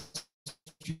question.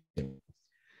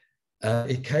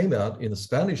 It came out in the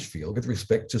Spanish field with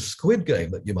respect to Squid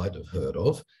Game that you might have heard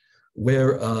of,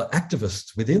 where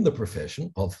activists within the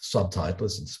profession of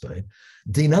subtitlers in Spain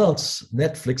denounce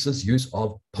Netflix's use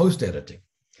of post-editing.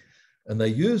 And they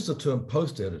use the term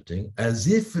post-editing as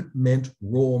if it meant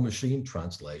raw machine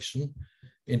translation,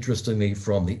 interestingly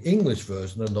from the English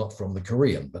version and not from the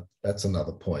Korean, but that's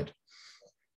another point.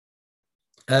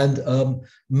 And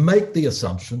make the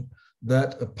assumption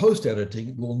that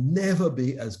post-editing will never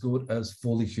be as good as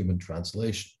fully human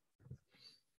translation.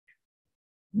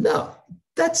 Now,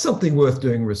 that's something worth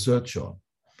doing research on,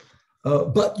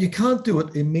 but you can't do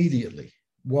it immediately.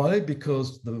 Why?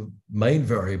 Because the main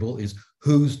variable is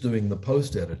who's doing the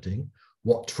post-editing,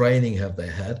 what training have they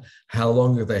had, how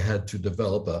long have they had to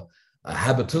develop a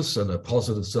habitus and a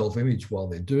positive self-image while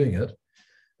they're doing it.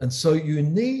 And so you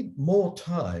need more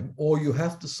time, or you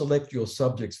have to select your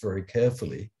subjects very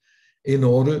carefully in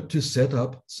order to set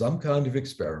up some kind of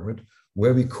experiment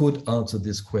where we could answer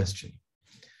this question.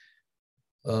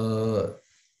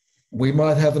 We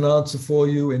might have an answer for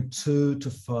you in 2 to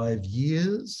 5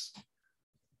 years,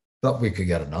 but we could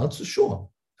get an answer, sure.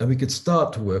 And we could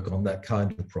start to work on that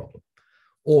kind of problem.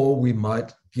 Or we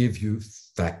might give you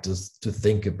factors to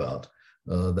think about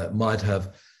that might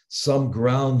have some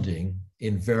grounding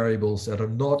in variables that are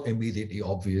not immediately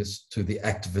obvious to the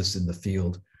activists in the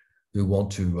field who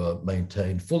want to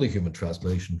maintain fully human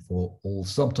translation for all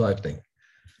subtitling.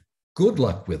 Good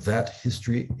luck with that.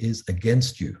 History is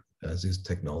against you, as is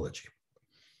technology.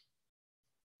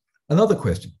 Another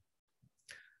question.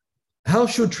 How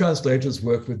should translators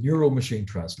work with neural machine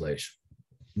translation?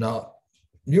 Now,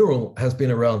 neural has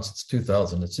been around since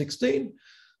 2016.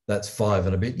 That's 5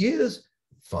 and a bit years,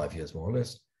 5 years more or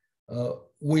less.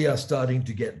 We are starting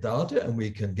to get data, and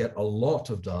we can get a lot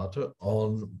of data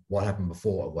on what happened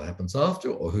before, what happens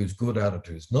after, or who's good at it,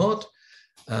 who's not.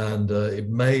 And it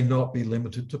may not be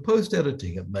limited to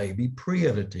post-editing. It may be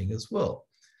pre-editing as well.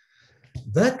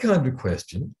 That kind of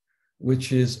question,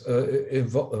 which is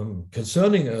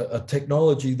concerning a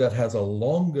technology that has a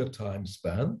longer time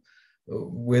span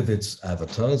with its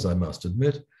avatars, I must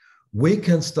admit, we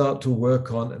can start to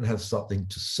work on and have something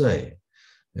to say.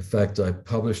 In fact, I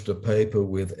published a paper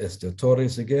with Esther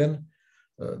Torres again,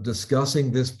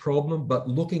 discussing this problem, but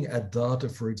looking at data,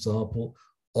 for example,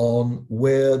 on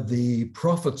where the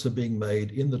profits are being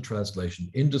made in the translation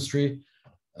industry.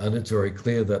 And it's very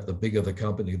clear that the bigger the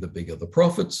company, the bigger the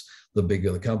profits, the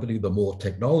bigger the company, the more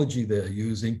technology they're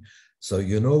using. So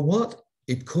you know what?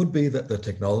 It could be that the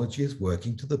technology is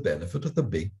working to the benefit of the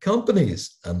big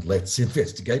companies. And let's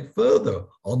investigate further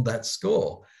on that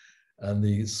score. And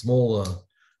the smaller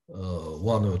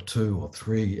 1 or 2 or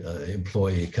 3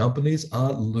 employee companies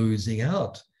are losing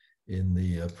out in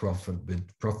the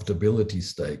profitability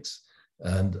stakes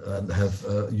and have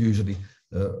usually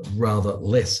rather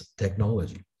less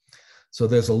technology. So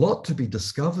there's a lot to be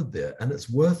discovered there, and it's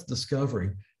worth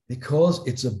discovering because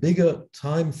it's a bigger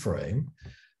time frame.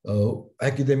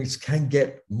 Academics can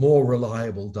get more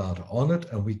reliable data on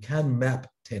it, and we can map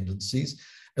tendencies,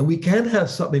 and we can have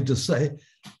something to say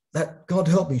that, God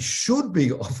help me, should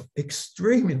be of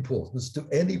extreme importance to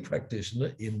any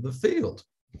practitioner in the field.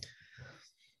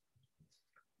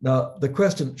 Now, the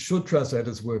question, should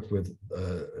translators work with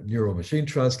neural machine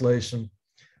translation,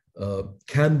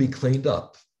 can be cleaned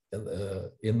up.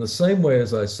 In the same way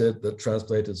as I said that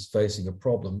translators facing a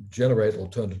problem generate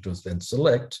alternatives, then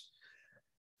select,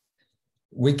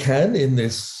 we can, in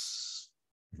this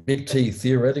big T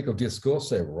theoretical discourse,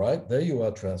 say, right, there you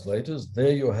are, translators,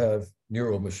 there you have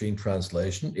neural machine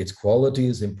translation, its quality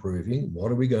is improving,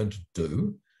 what are we going to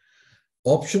do?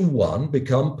 Option one,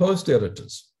 become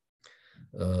post-editors.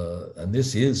 And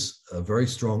this is a very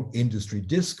strong industry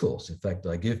discourse. In fact,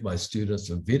 I give my students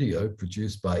a video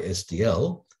produced by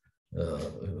SDL.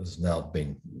 It has now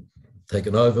been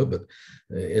taken over, but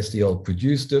SDL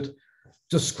produced it,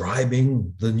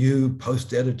 describing the new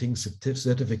post-editing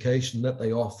certification that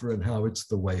they offer and how it's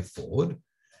the way forward.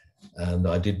 And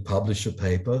I did publish a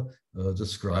paper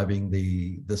describing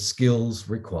the skills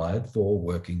required for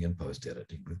working in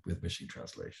post-editing with machine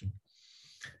translation.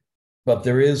 But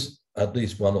there is at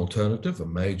least one alternative, a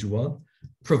major one: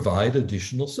 provide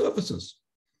additional services.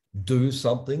 Do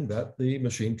something that the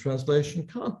machine translation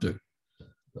can't do.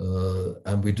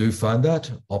 And we do find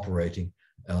that operating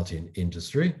out in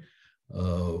industry.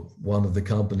 One of the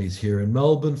companies here in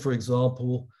Melbourne, for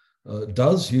example,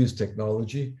 does use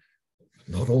technology.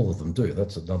 Not all of them do,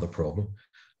 that's another problem.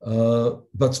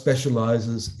 But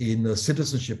specializes in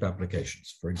citizenship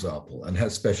applications, for example, and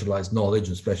has specialized knowledge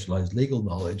and specialized legal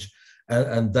knowledge.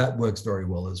 And that works very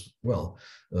well as well.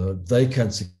 They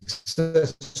can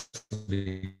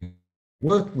successfully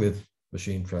work with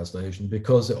machine translation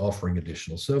because they're offering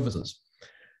additional services.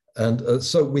 And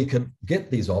so we can get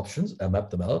these options and map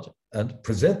them out and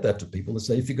present that to people and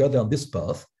say, if you go down this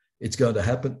path, it's going to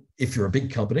happen. If you're a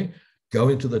big company, go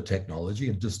into the technology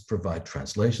and just provide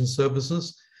translation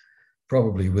services,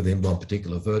 probably within one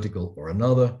particular vertical or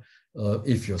another.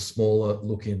 If you're smaller,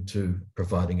 look into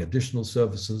providing additional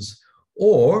services.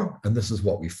 Or, and this is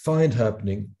what we find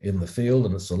happening in the field,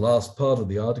 and it's the last part of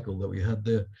the article that we had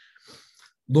there,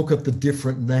 look at the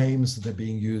different names that are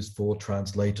being used for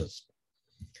translators.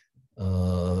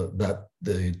 That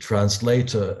the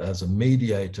translator as a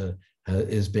mediator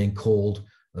is being called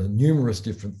numerous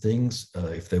different things.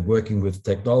 If they're working with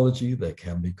technology, they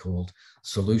can be called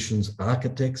solutions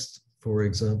architects, for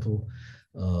example.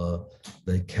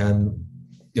 They can,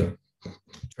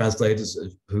 translators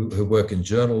who work in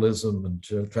journalism and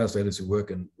translators who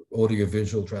work in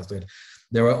audiovisual translation.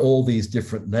 There are all these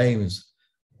different names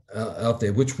out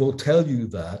there, which will tell you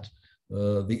that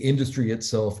the industry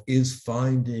itself is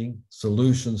finding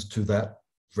solutions to that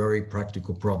very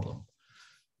practical problem.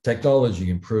 Technology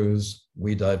improves,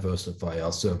 we diversify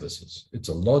our services. It's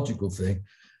a logical thing.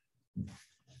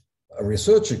 A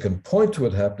researcher can point to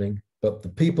it happening, but the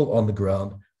people on the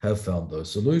ground have found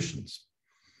those solutions.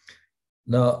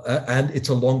 Now, and it's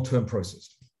a long-term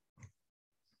process.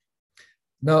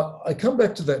 Now, I come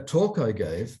back to that talk I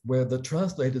gave where the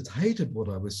translators hated what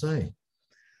I was saying.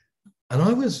 And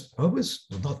I was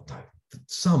not,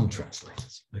 some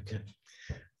translators, okay.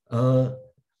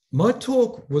 My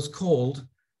talk was called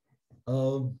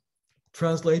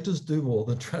Translators Do More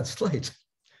Than Translate.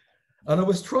 And I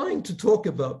was trying to talk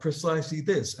about precisely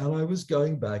this. And I was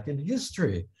going back in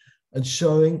history and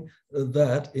showing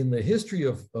that in the history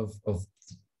of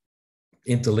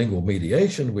interlingual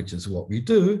mediation, which is what we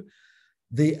do,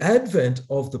 the advent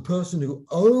of the person who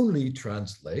only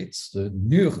translates, the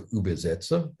nur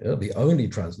Übersetzer, the only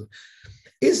translator,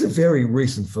 is a very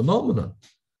recent phenomenon.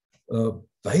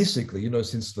 Basically,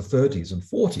 since the 30s and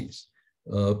 40s.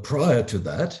 Prior to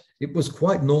that, it was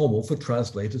quite normal for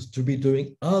translators to be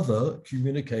doing other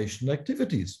communication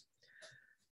activities.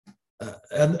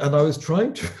 And I was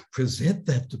trying to present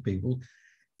that to people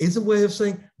is a way of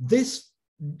saying this,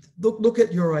 look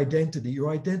at your identity.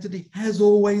 Your identity has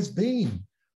always been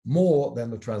more than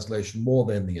the translation, more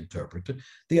than the interpreter.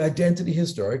 The identity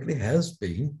historically has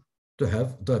been to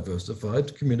have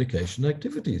diversified communication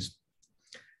activities.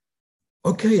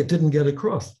 Okay, it didn't get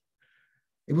across.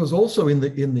 It was also in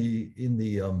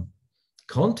the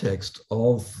context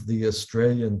of the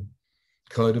Australian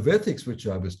Code of Ethics, which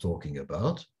I was talking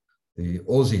about, the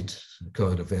AUSIT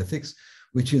Code of Ethics,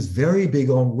 which is very big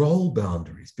on role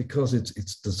boundaries because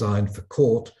it's designed for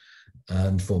court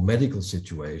and for medical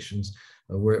situations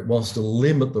where it wants to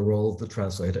limit the role of the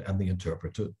translator and the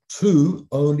interpreter to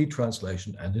only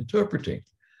translation and interpreting.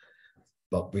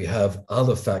 But we have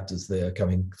other factors there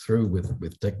coming through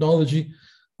with technology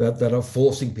that are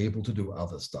forcing people to do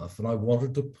other stuff. And I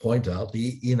wanted to point out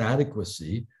the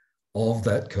inadequacy of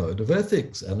that code of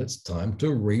ethics, and it's time to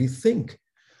rethink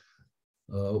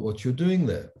what you're doing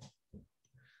there.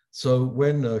 So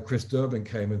when Chris Durbin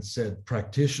came and said,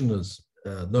 practitioners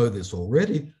know this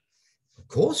already, of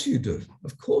course you do,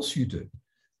 of course you do.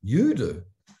 You do,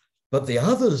 but the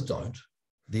others don't.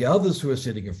 The others who are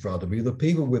sitting in front of you, the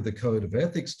people with the code of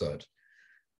ethics don't.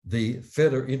 The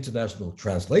International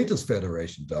Translators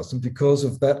Federation doesn't, because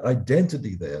of that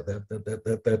identity there,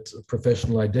 that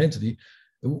professional identity,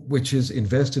 which is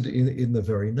invested in the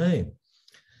very name.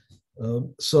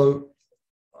 So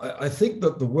I think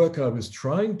that the work I was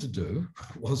trying to do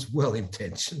was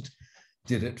well-intentioned.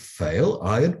 Did it fail?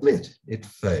 I admit it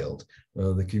failed.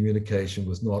 The communication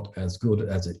was not as good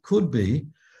as it could be.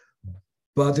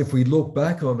 But if we look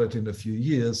back on it in a few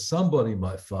years, somebody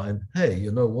might find, hey,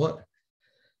 you know what?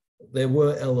 There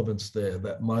were elements there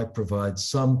that might provide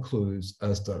some clues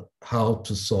as to how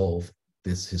to solve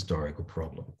this historical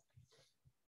problem.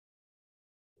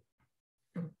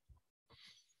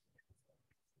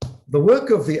 The work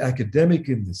of the academic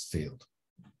in this field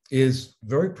is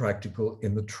very practical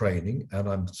in the training, and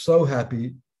I'm so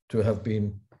happy to have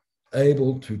been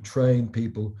able to train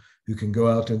people who can go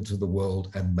out into the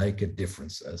world and make a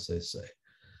difference, as they say.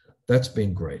 That's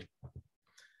been great.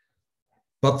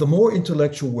 But the more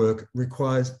intellectual work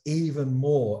requires even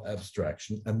more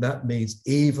abstraction, and that means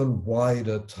even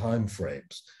wider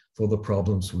timeframes for the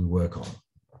problems we work on.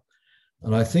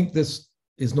 And I think this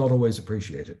is not always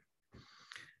appreciated.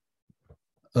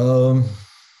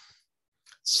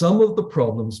 Some of the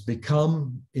problems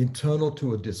become internal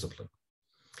to a discipline.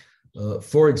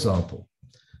 For example,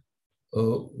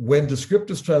 when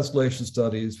descriptive translation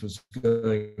studies was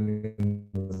going in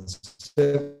the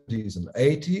 70s and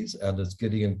 80s, and as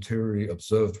Gideon Toury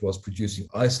observed, was producing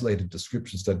isolated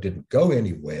descriptions that didn't go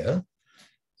anywhere,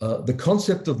 the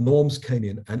concept of norms came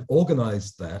in and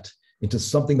organized that into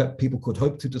something that people could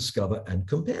hope to discover and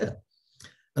compare.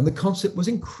 And the concept was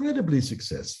incredibly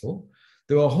successful.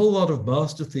 There were a whole lot of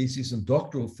master theses and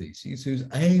doctoral theses whose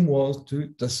aim was to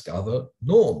discover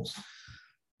norms.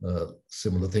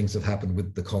 Similar things have happened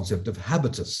with the concept of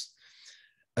habitus.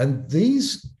 And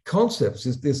these concepts,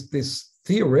 this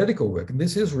theoretical work, and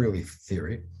this is really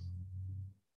theory,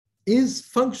 is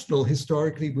functional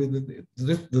historically within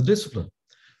the discipline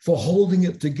for holding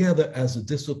it together as a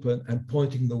discipline and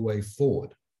pointing the way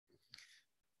forward.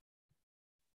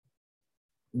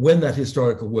 When that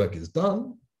historical work is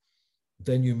done,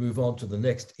 then you move on to the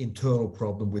next internal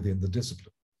problem within the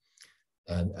discipline.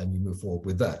 And you move forward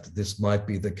with that. This might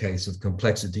be the case of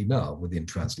complexity now within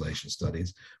translation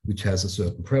studies, which has a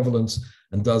certain prevalence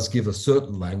and does give a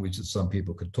certain language that some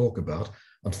people could talk about.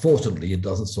 Unfortunately, it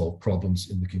doesn't solve problems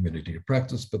in the community of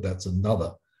practice, but that's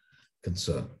another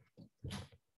concern.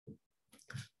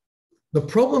 The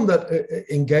problem that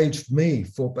engaged me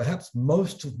for perhaps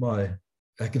most of my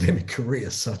academic career,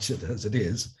 such as it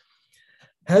is,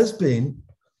 has been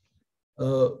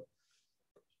the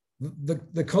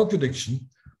contradiction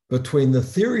between the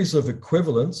theories of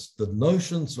equivalence, the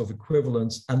notions of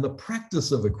equivalence, and the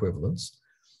practice of equivalence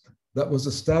that was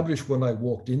established when I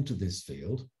walked into this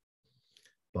field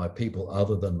by people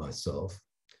other than myself,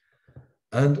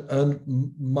 and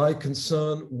my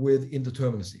concern with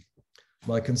indeterminacy,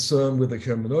 my concern with the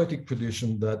hermeneutic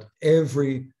tradition that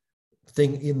everything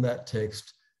in that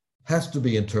text has to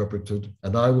be interpreted,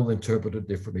 and I will interpret it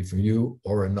differently from you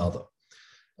or another.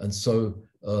 And so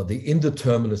the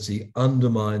indeterminacy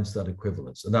undermines that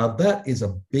equivalence. And now that is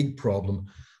a big problem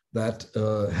that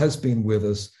has been with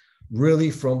us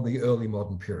really from the early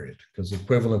modern period, because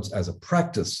equivalence as a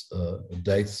practice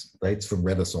dates from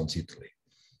Renaissance Italy,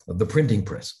 the printing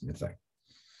press, in fact.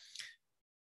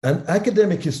 And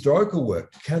academic historical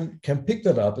work can pick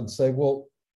that up and say, well,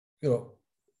 you know,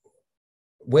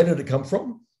 where did it come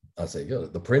from? I say, you know,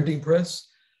 the printing press.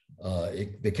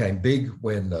 It became big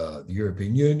when the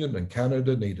European Union and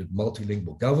Canada needed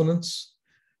multilingual governance.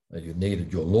 You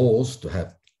needed your laws to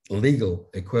have legal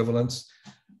equivalence.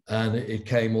 And it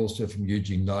came also from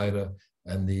Eugene Nida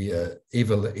and the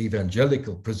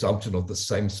evangelical presumption of the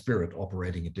same spirit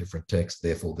operating in different texts.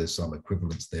 Therefore, there's some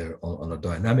equivalence there on a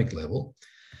dynamic level.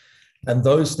 And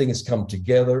those things come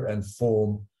together and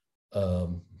form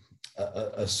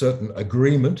a certain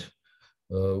agreement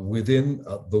within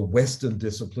the Western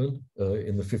discipline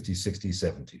in the 50s, 60s,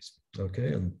 70s.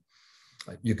 Okay, and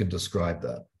you can describe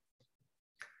that.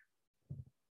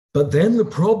 But then the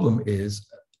problem is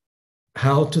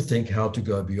how to think, how to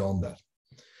go beyond that.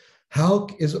 How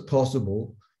is it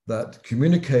possible that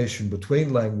communication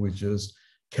between languages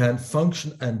can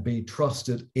function and be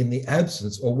trusted in the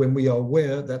absence, or when we are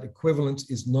aware that equivalence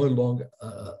is no longer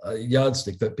a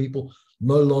yardstick, that people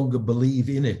no longer believe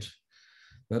in it,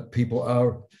 that people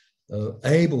are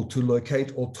able to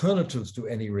locate alternatives to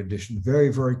any rendition very,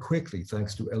 very quickly,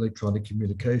 thanks to electronic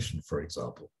communication, for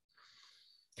example.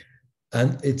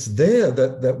 And it's there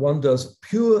that one does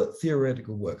pure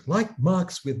theoretical work, like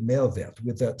Marx with Mehrwert,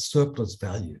 with that surplus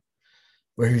value,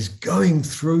 where he's going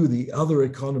through the other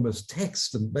economists'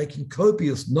 text and making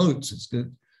copious notes. It's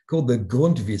called the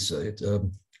Grundrisse.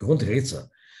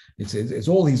 It's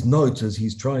all these notes as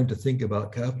he's trying to think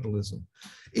about capitalism.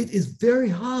 It is very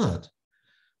hard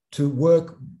to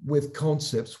work with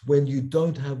concepts when you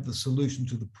don't have the solution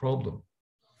to the problem.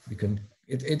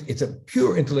 It's a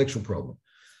pure intellectual problem.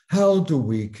 How do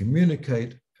we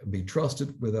communicate and be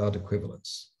trusted without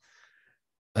equivalence?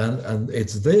 And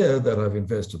it's there that I've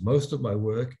invested most of my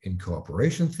work in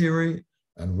cooperation theory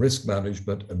and risk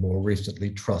management, and more recently,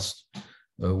 trust,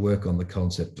 work on the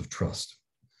concept of trust.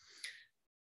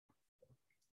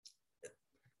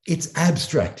 It's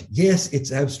abstract. Yes,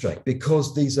 it's abstract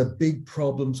because these are big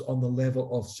problems on the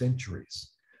level of centuries.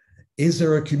 Is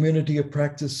there a community of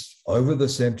practice over the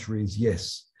centuries?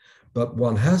 Yes. But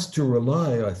one has to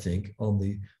rely, I think, on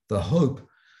the hope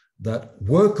that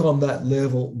work on that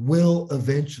level will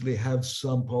eventually have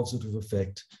some positive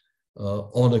effect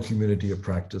on a community of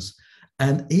practice.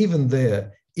 And even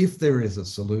there, if there is a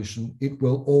solution, it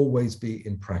will always be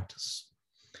in practice.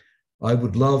 I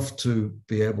would love to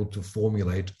be able to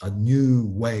formulate a new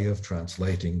way of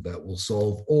translating that will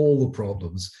solve all the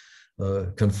problems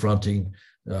confronting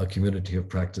a community of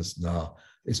practice now.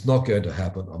 It's not going to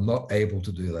happen. I'm not able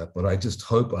to do that, but I just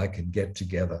hope I can get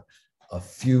together a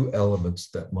few elements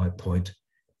that might point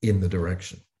in the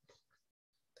direction.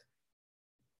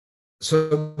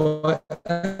 So my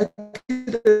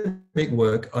academic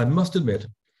work, I must admit,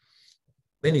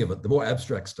 many of it, the more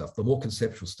abstract stuff, the more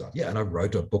conceptual stuff. Yeah, and I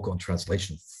wrote a book on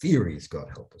translation theories, God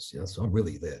help us. Yeah, so I'm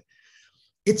really there.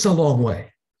 It's a long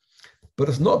way, but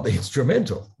it's not the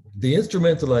instrumental. The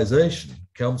instrumentalization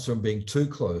comes from being too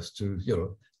close to,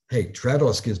 hey,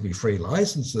 Trados gives me free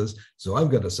licenses, so I'm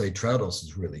going to say Trados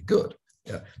is really good.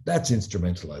 Yeah, that's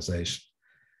instrumentalization.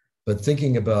 But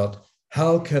thinking about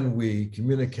how can we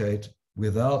communicate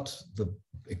without the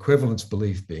equivalence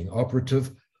belief being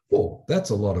operative, oh, that's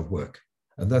a lot of work.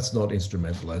 And that's not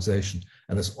instrumentalization.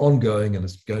 And it's ongoing, and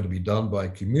it's going to be done by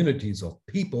communities of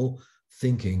people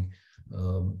thinking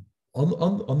on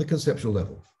the conceptual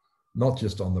level, not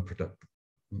just on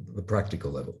the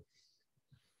practical level.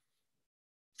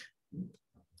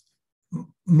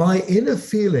 My inner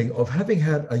feeling of having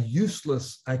had a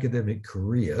useless academic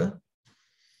career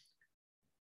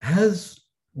has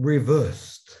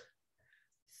reversed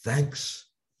thanks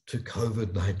to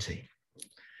COVID-19.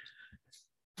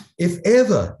 If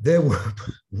ever there were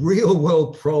real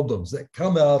world problems that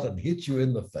come out and hit you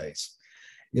in the face,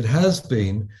 it has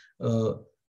been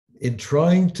in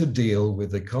trying to deal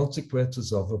with the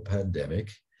consequences of a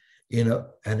pandemic in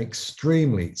an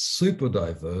extremely super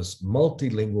diverse,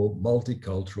 multilingual,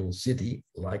 multicultural city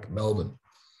like Melbourne,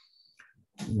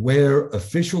 where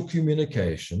official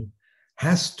communication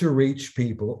has to reach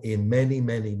people in many,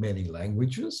 many, many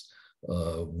languages.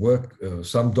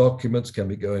 Some documents can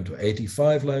go into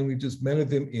 85 languages, many of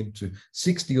them into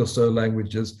 60 or so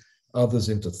languages, others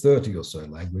into 30 or so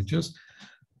languages.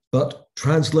 But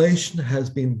translation has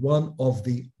been one of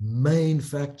the main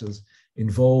factors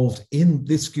involved in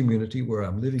this community where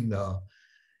I'm living now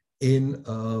in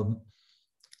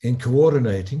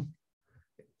coordinating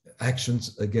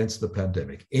actions against the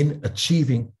pandemic, in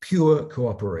achieving pure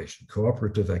cooperation,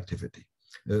 cooperative activity.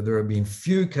 There have been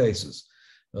few cases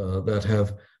that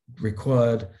have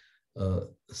required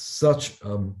such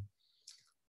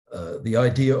the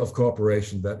idea of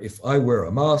cooperation that if I wear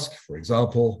a mask, for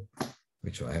example,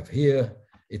 which I have here,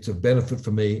 it's a benefit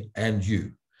for me and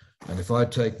you. And if I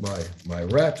take my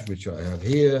rat, which I have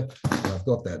here, and I've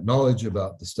got that knowledge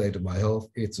about the state of my health,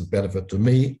 it's a benefit to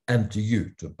me and to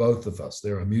you, to both of us.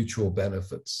 There are mutual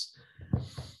benefits.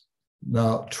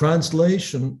 Now,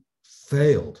 translation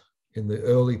failed in the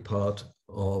early part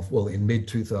of, well, in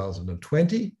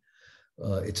mid-2020.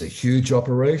 It's a huge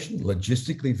operation,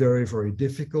 logistically very, very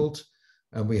difficult.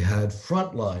 And we had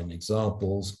frontline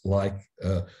examples like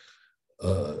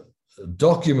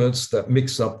documents that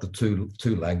mix up the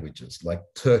two languages, like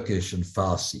Turkish and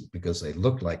Farsi, because they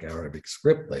look like Arabic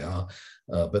script, they are,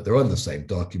 but they're on the same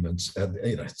documents. And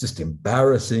it's just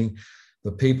embarrassing.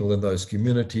 The people in those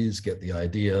communities get the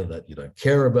idea that you don't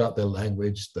care about their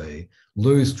language, they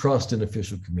lose trust in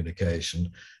official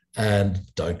communication, and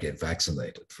don't get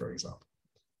vaccinated, for example.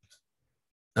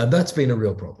 And that's been a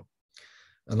real problem.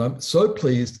 And I'm so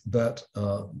pleased that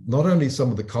not only some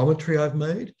of the commentary I've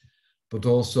made, but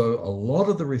also a lot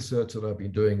of the research that I've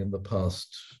been doing in the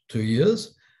past 2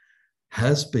 years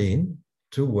has been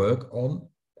to work on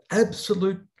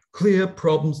absolute clear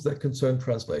problems that concern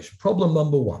translation. Problem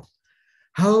number one,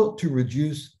 how to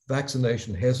reduce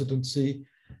vaccination hesitancy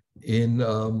in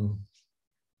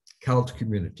CALT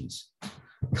communities,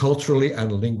 culturally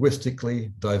and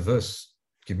linguistically diverse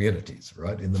communities,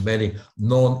 right? In the many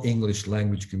non-English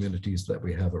language communities that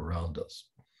we have around us.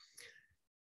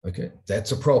 Okay,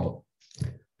 that's a problem.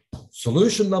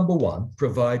 Solution number one,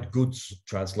 provide good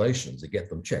translations and get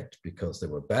them checked, because there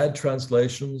were bad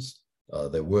translations,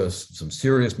 there were some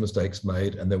serious mistakes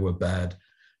made, and there were bad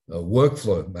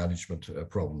workflow management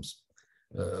problems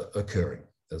occurring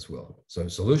as well. So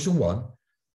solution one,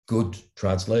 good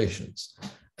translations.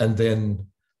 And then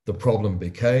the problem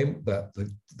became that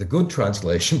the good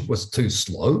translation was too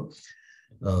slow.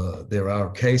 There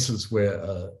are cases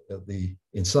where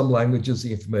in some languages,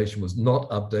 the information was not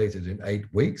updated in 8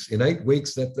 weeks. In 8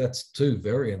 weeks, that's 2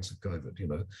 variants of COVID, you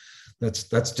know,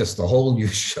 that's just a whole new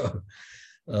show.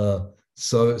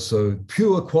 So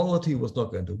pure quality was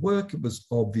not going to work. It was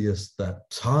obvious that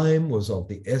time was of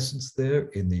the essence there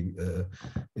in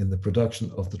the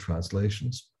production of the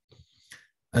translations.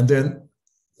 And then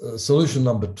solution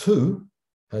number 2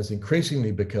 has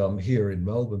increasingly become, here in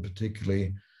Melbourne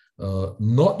particularly,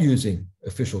 not using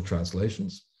official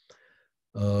translations,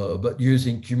 but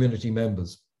using community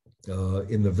members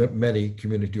in the many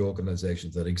community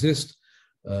organizations that exist,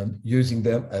 and using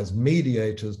them as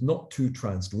mediators, not to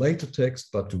translate a text,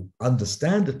 but to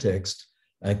understand a text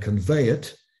and convey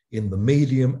it in the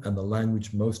medium and the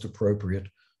language most appropriate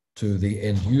to the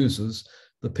end users,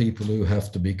 the people who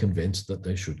have to be convinced that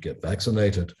they should get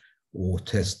vaccinated or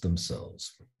test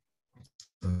themselves.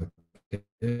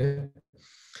 Okay.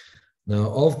 Now,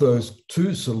 of those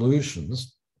 2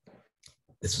 solutions,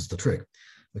 this is the trick.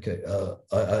 Okay,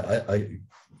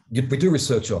 we do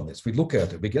research on this. We look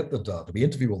at it. We get the data. We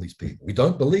interview all these people. We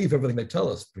don't believe everything they tell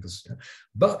us,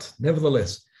 but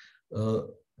nevertheless,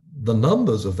 the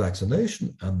numbers of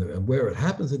vaccination and where it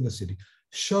happens in the city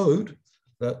showed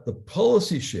that the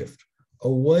policy shift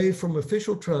away from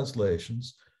official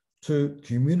translations to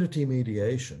community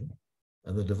mediation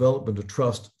and the development of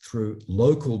trust through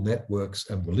local networks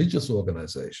and religious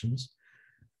organizations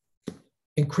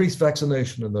increased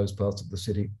vaccination in those parts of the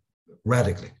city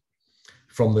radically,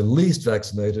 from the least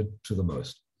vaccinated to the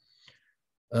most.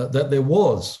 That there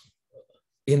was,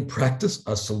 in practice,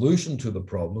 a solution to the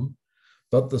problem,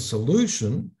 but the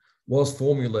solution was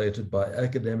formulated by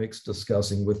academics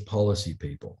discussing with policy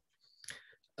people.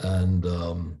 And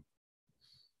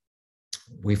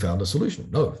we found a solution.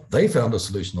 No, they found a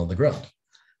solution on the ground.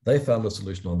 They found a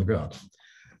solution on the ground.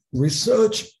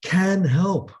 Research can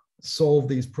help solve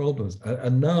these problems.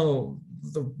 And now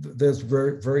there's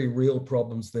very, very real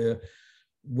problems there.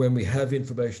 When we have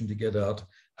information to get out,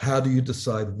 how do you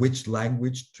decide which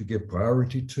language to give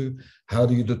priority to? How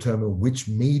do you determine which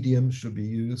medium should be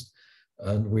used?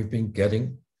 And we've been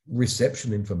getting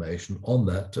reception information on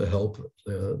that to help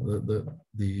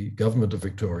the government of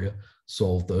Victoria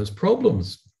solve those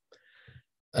problems.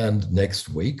 And next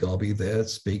week, I'll be there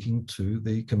speaking to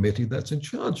the committee that's in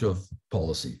charge of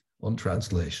policy on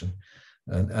translation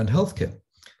and healthcare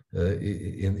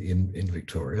in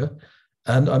Victoria.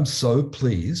 And I'm so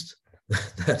pleased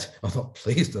that, I'm not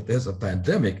pleased that there's a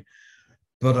pandemic,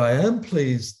 but I am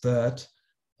pleased that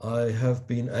I have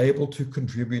been able to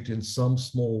contribute in some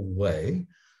small way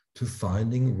to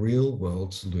finding real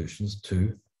world solutions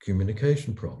to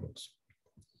communication problems.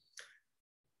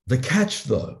 The catch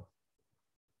though,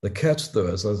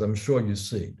 as I'm sure you've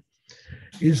seen,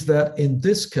 is that in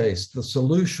this case, the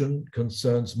solution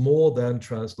concerns more than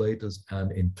translators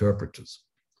and interpreters.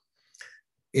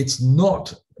 It's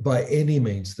not by any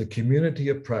means the community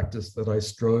of practice that I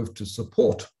strove to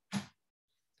support.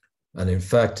 And in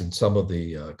fact, in some of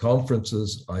the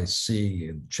conferences I see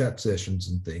in chat sessions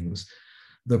and things,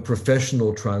 the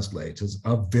professional translators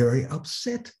are very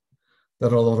upset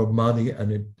that a lot of money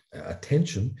and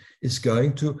attention is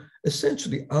going to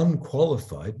essentially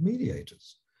unqualified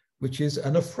mediators, which is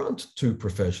an affront to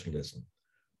professionalism.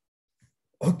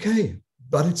 Okay,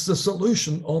 but it's the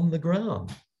solution on the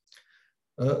ground.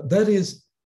 That is,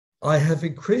 I have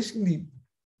increasingly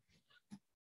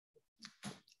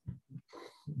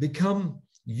become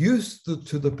used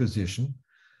to the position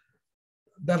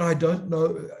that I don't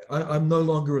know, I'm no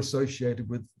longer associated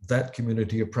with that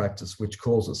community of practice which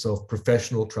calls itself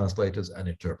professional translators and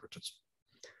interpreters.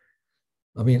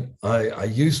 I mean, I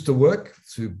used to work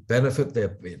to benefit their,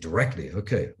 directly,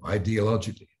 okay,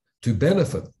 ideologically, to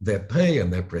benefit their pay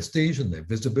and their prestige and their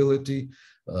visibility,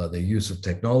 their use of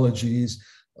technologies,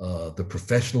 the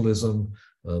professionalism,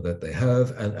 that they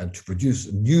have, and to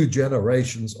produce new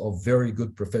generations of very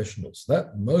good professionals.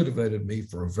 That motivated me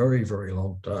for a very, very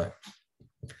long time.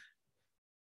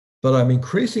 But I'm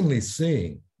increasingly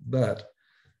seeing that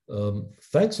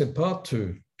thanks in part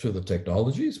to the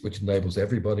technologies, which enables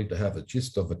everybody to have a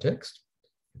gist of a text,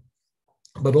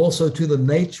 but also to the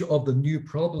nature of the new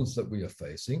problems that we are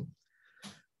facing,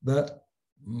 that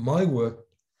my work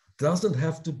doesn't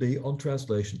have to be on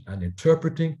translation and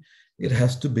interpreting. It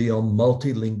has to be on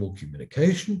multilingual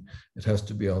communication. It has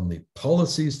to be on the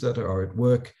policies that are at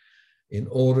work in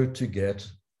order to get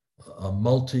a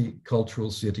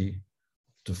multicultural city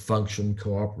to function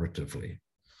cooperatively.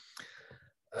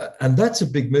 And that's a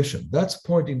big mission. That's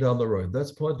pointing down the road.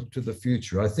 That's pointing to the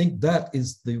future. I think that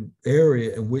is the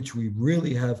area in which we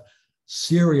really have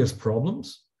serious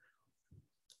problems.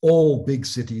 All big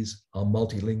cities are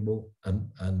multilingual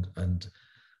and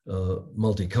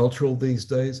multicultural these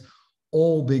days.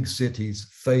 All big cities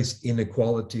face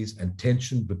inequalities and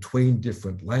tension between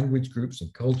different language groups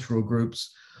and cultural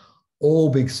groups. All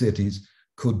big cities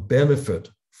could benefit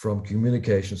from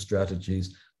communication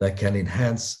strategies that can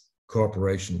enhance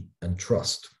cooperation and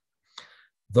trust.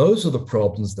 Those are the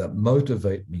problems that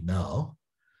motivate me now.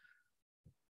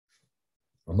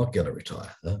 I'm not going to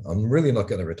retire. I'm really not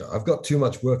going to retire. I've got too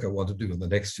much work I want to do in the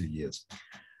next few years.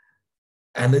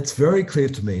 And it's very clear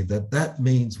to me that that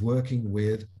means working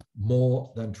with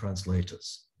more than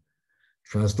translators.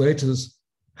 Translators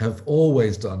have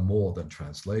always done more than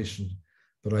translation,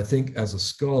 but I think as a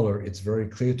scholar, it's very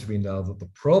clear to me now that the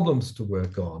problems to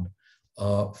work on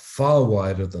are far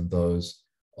wider than those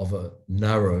of a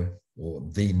narrow or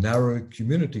the narrow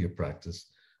community of practice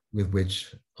with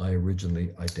which I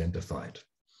originally identified.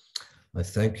 I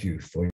thank you for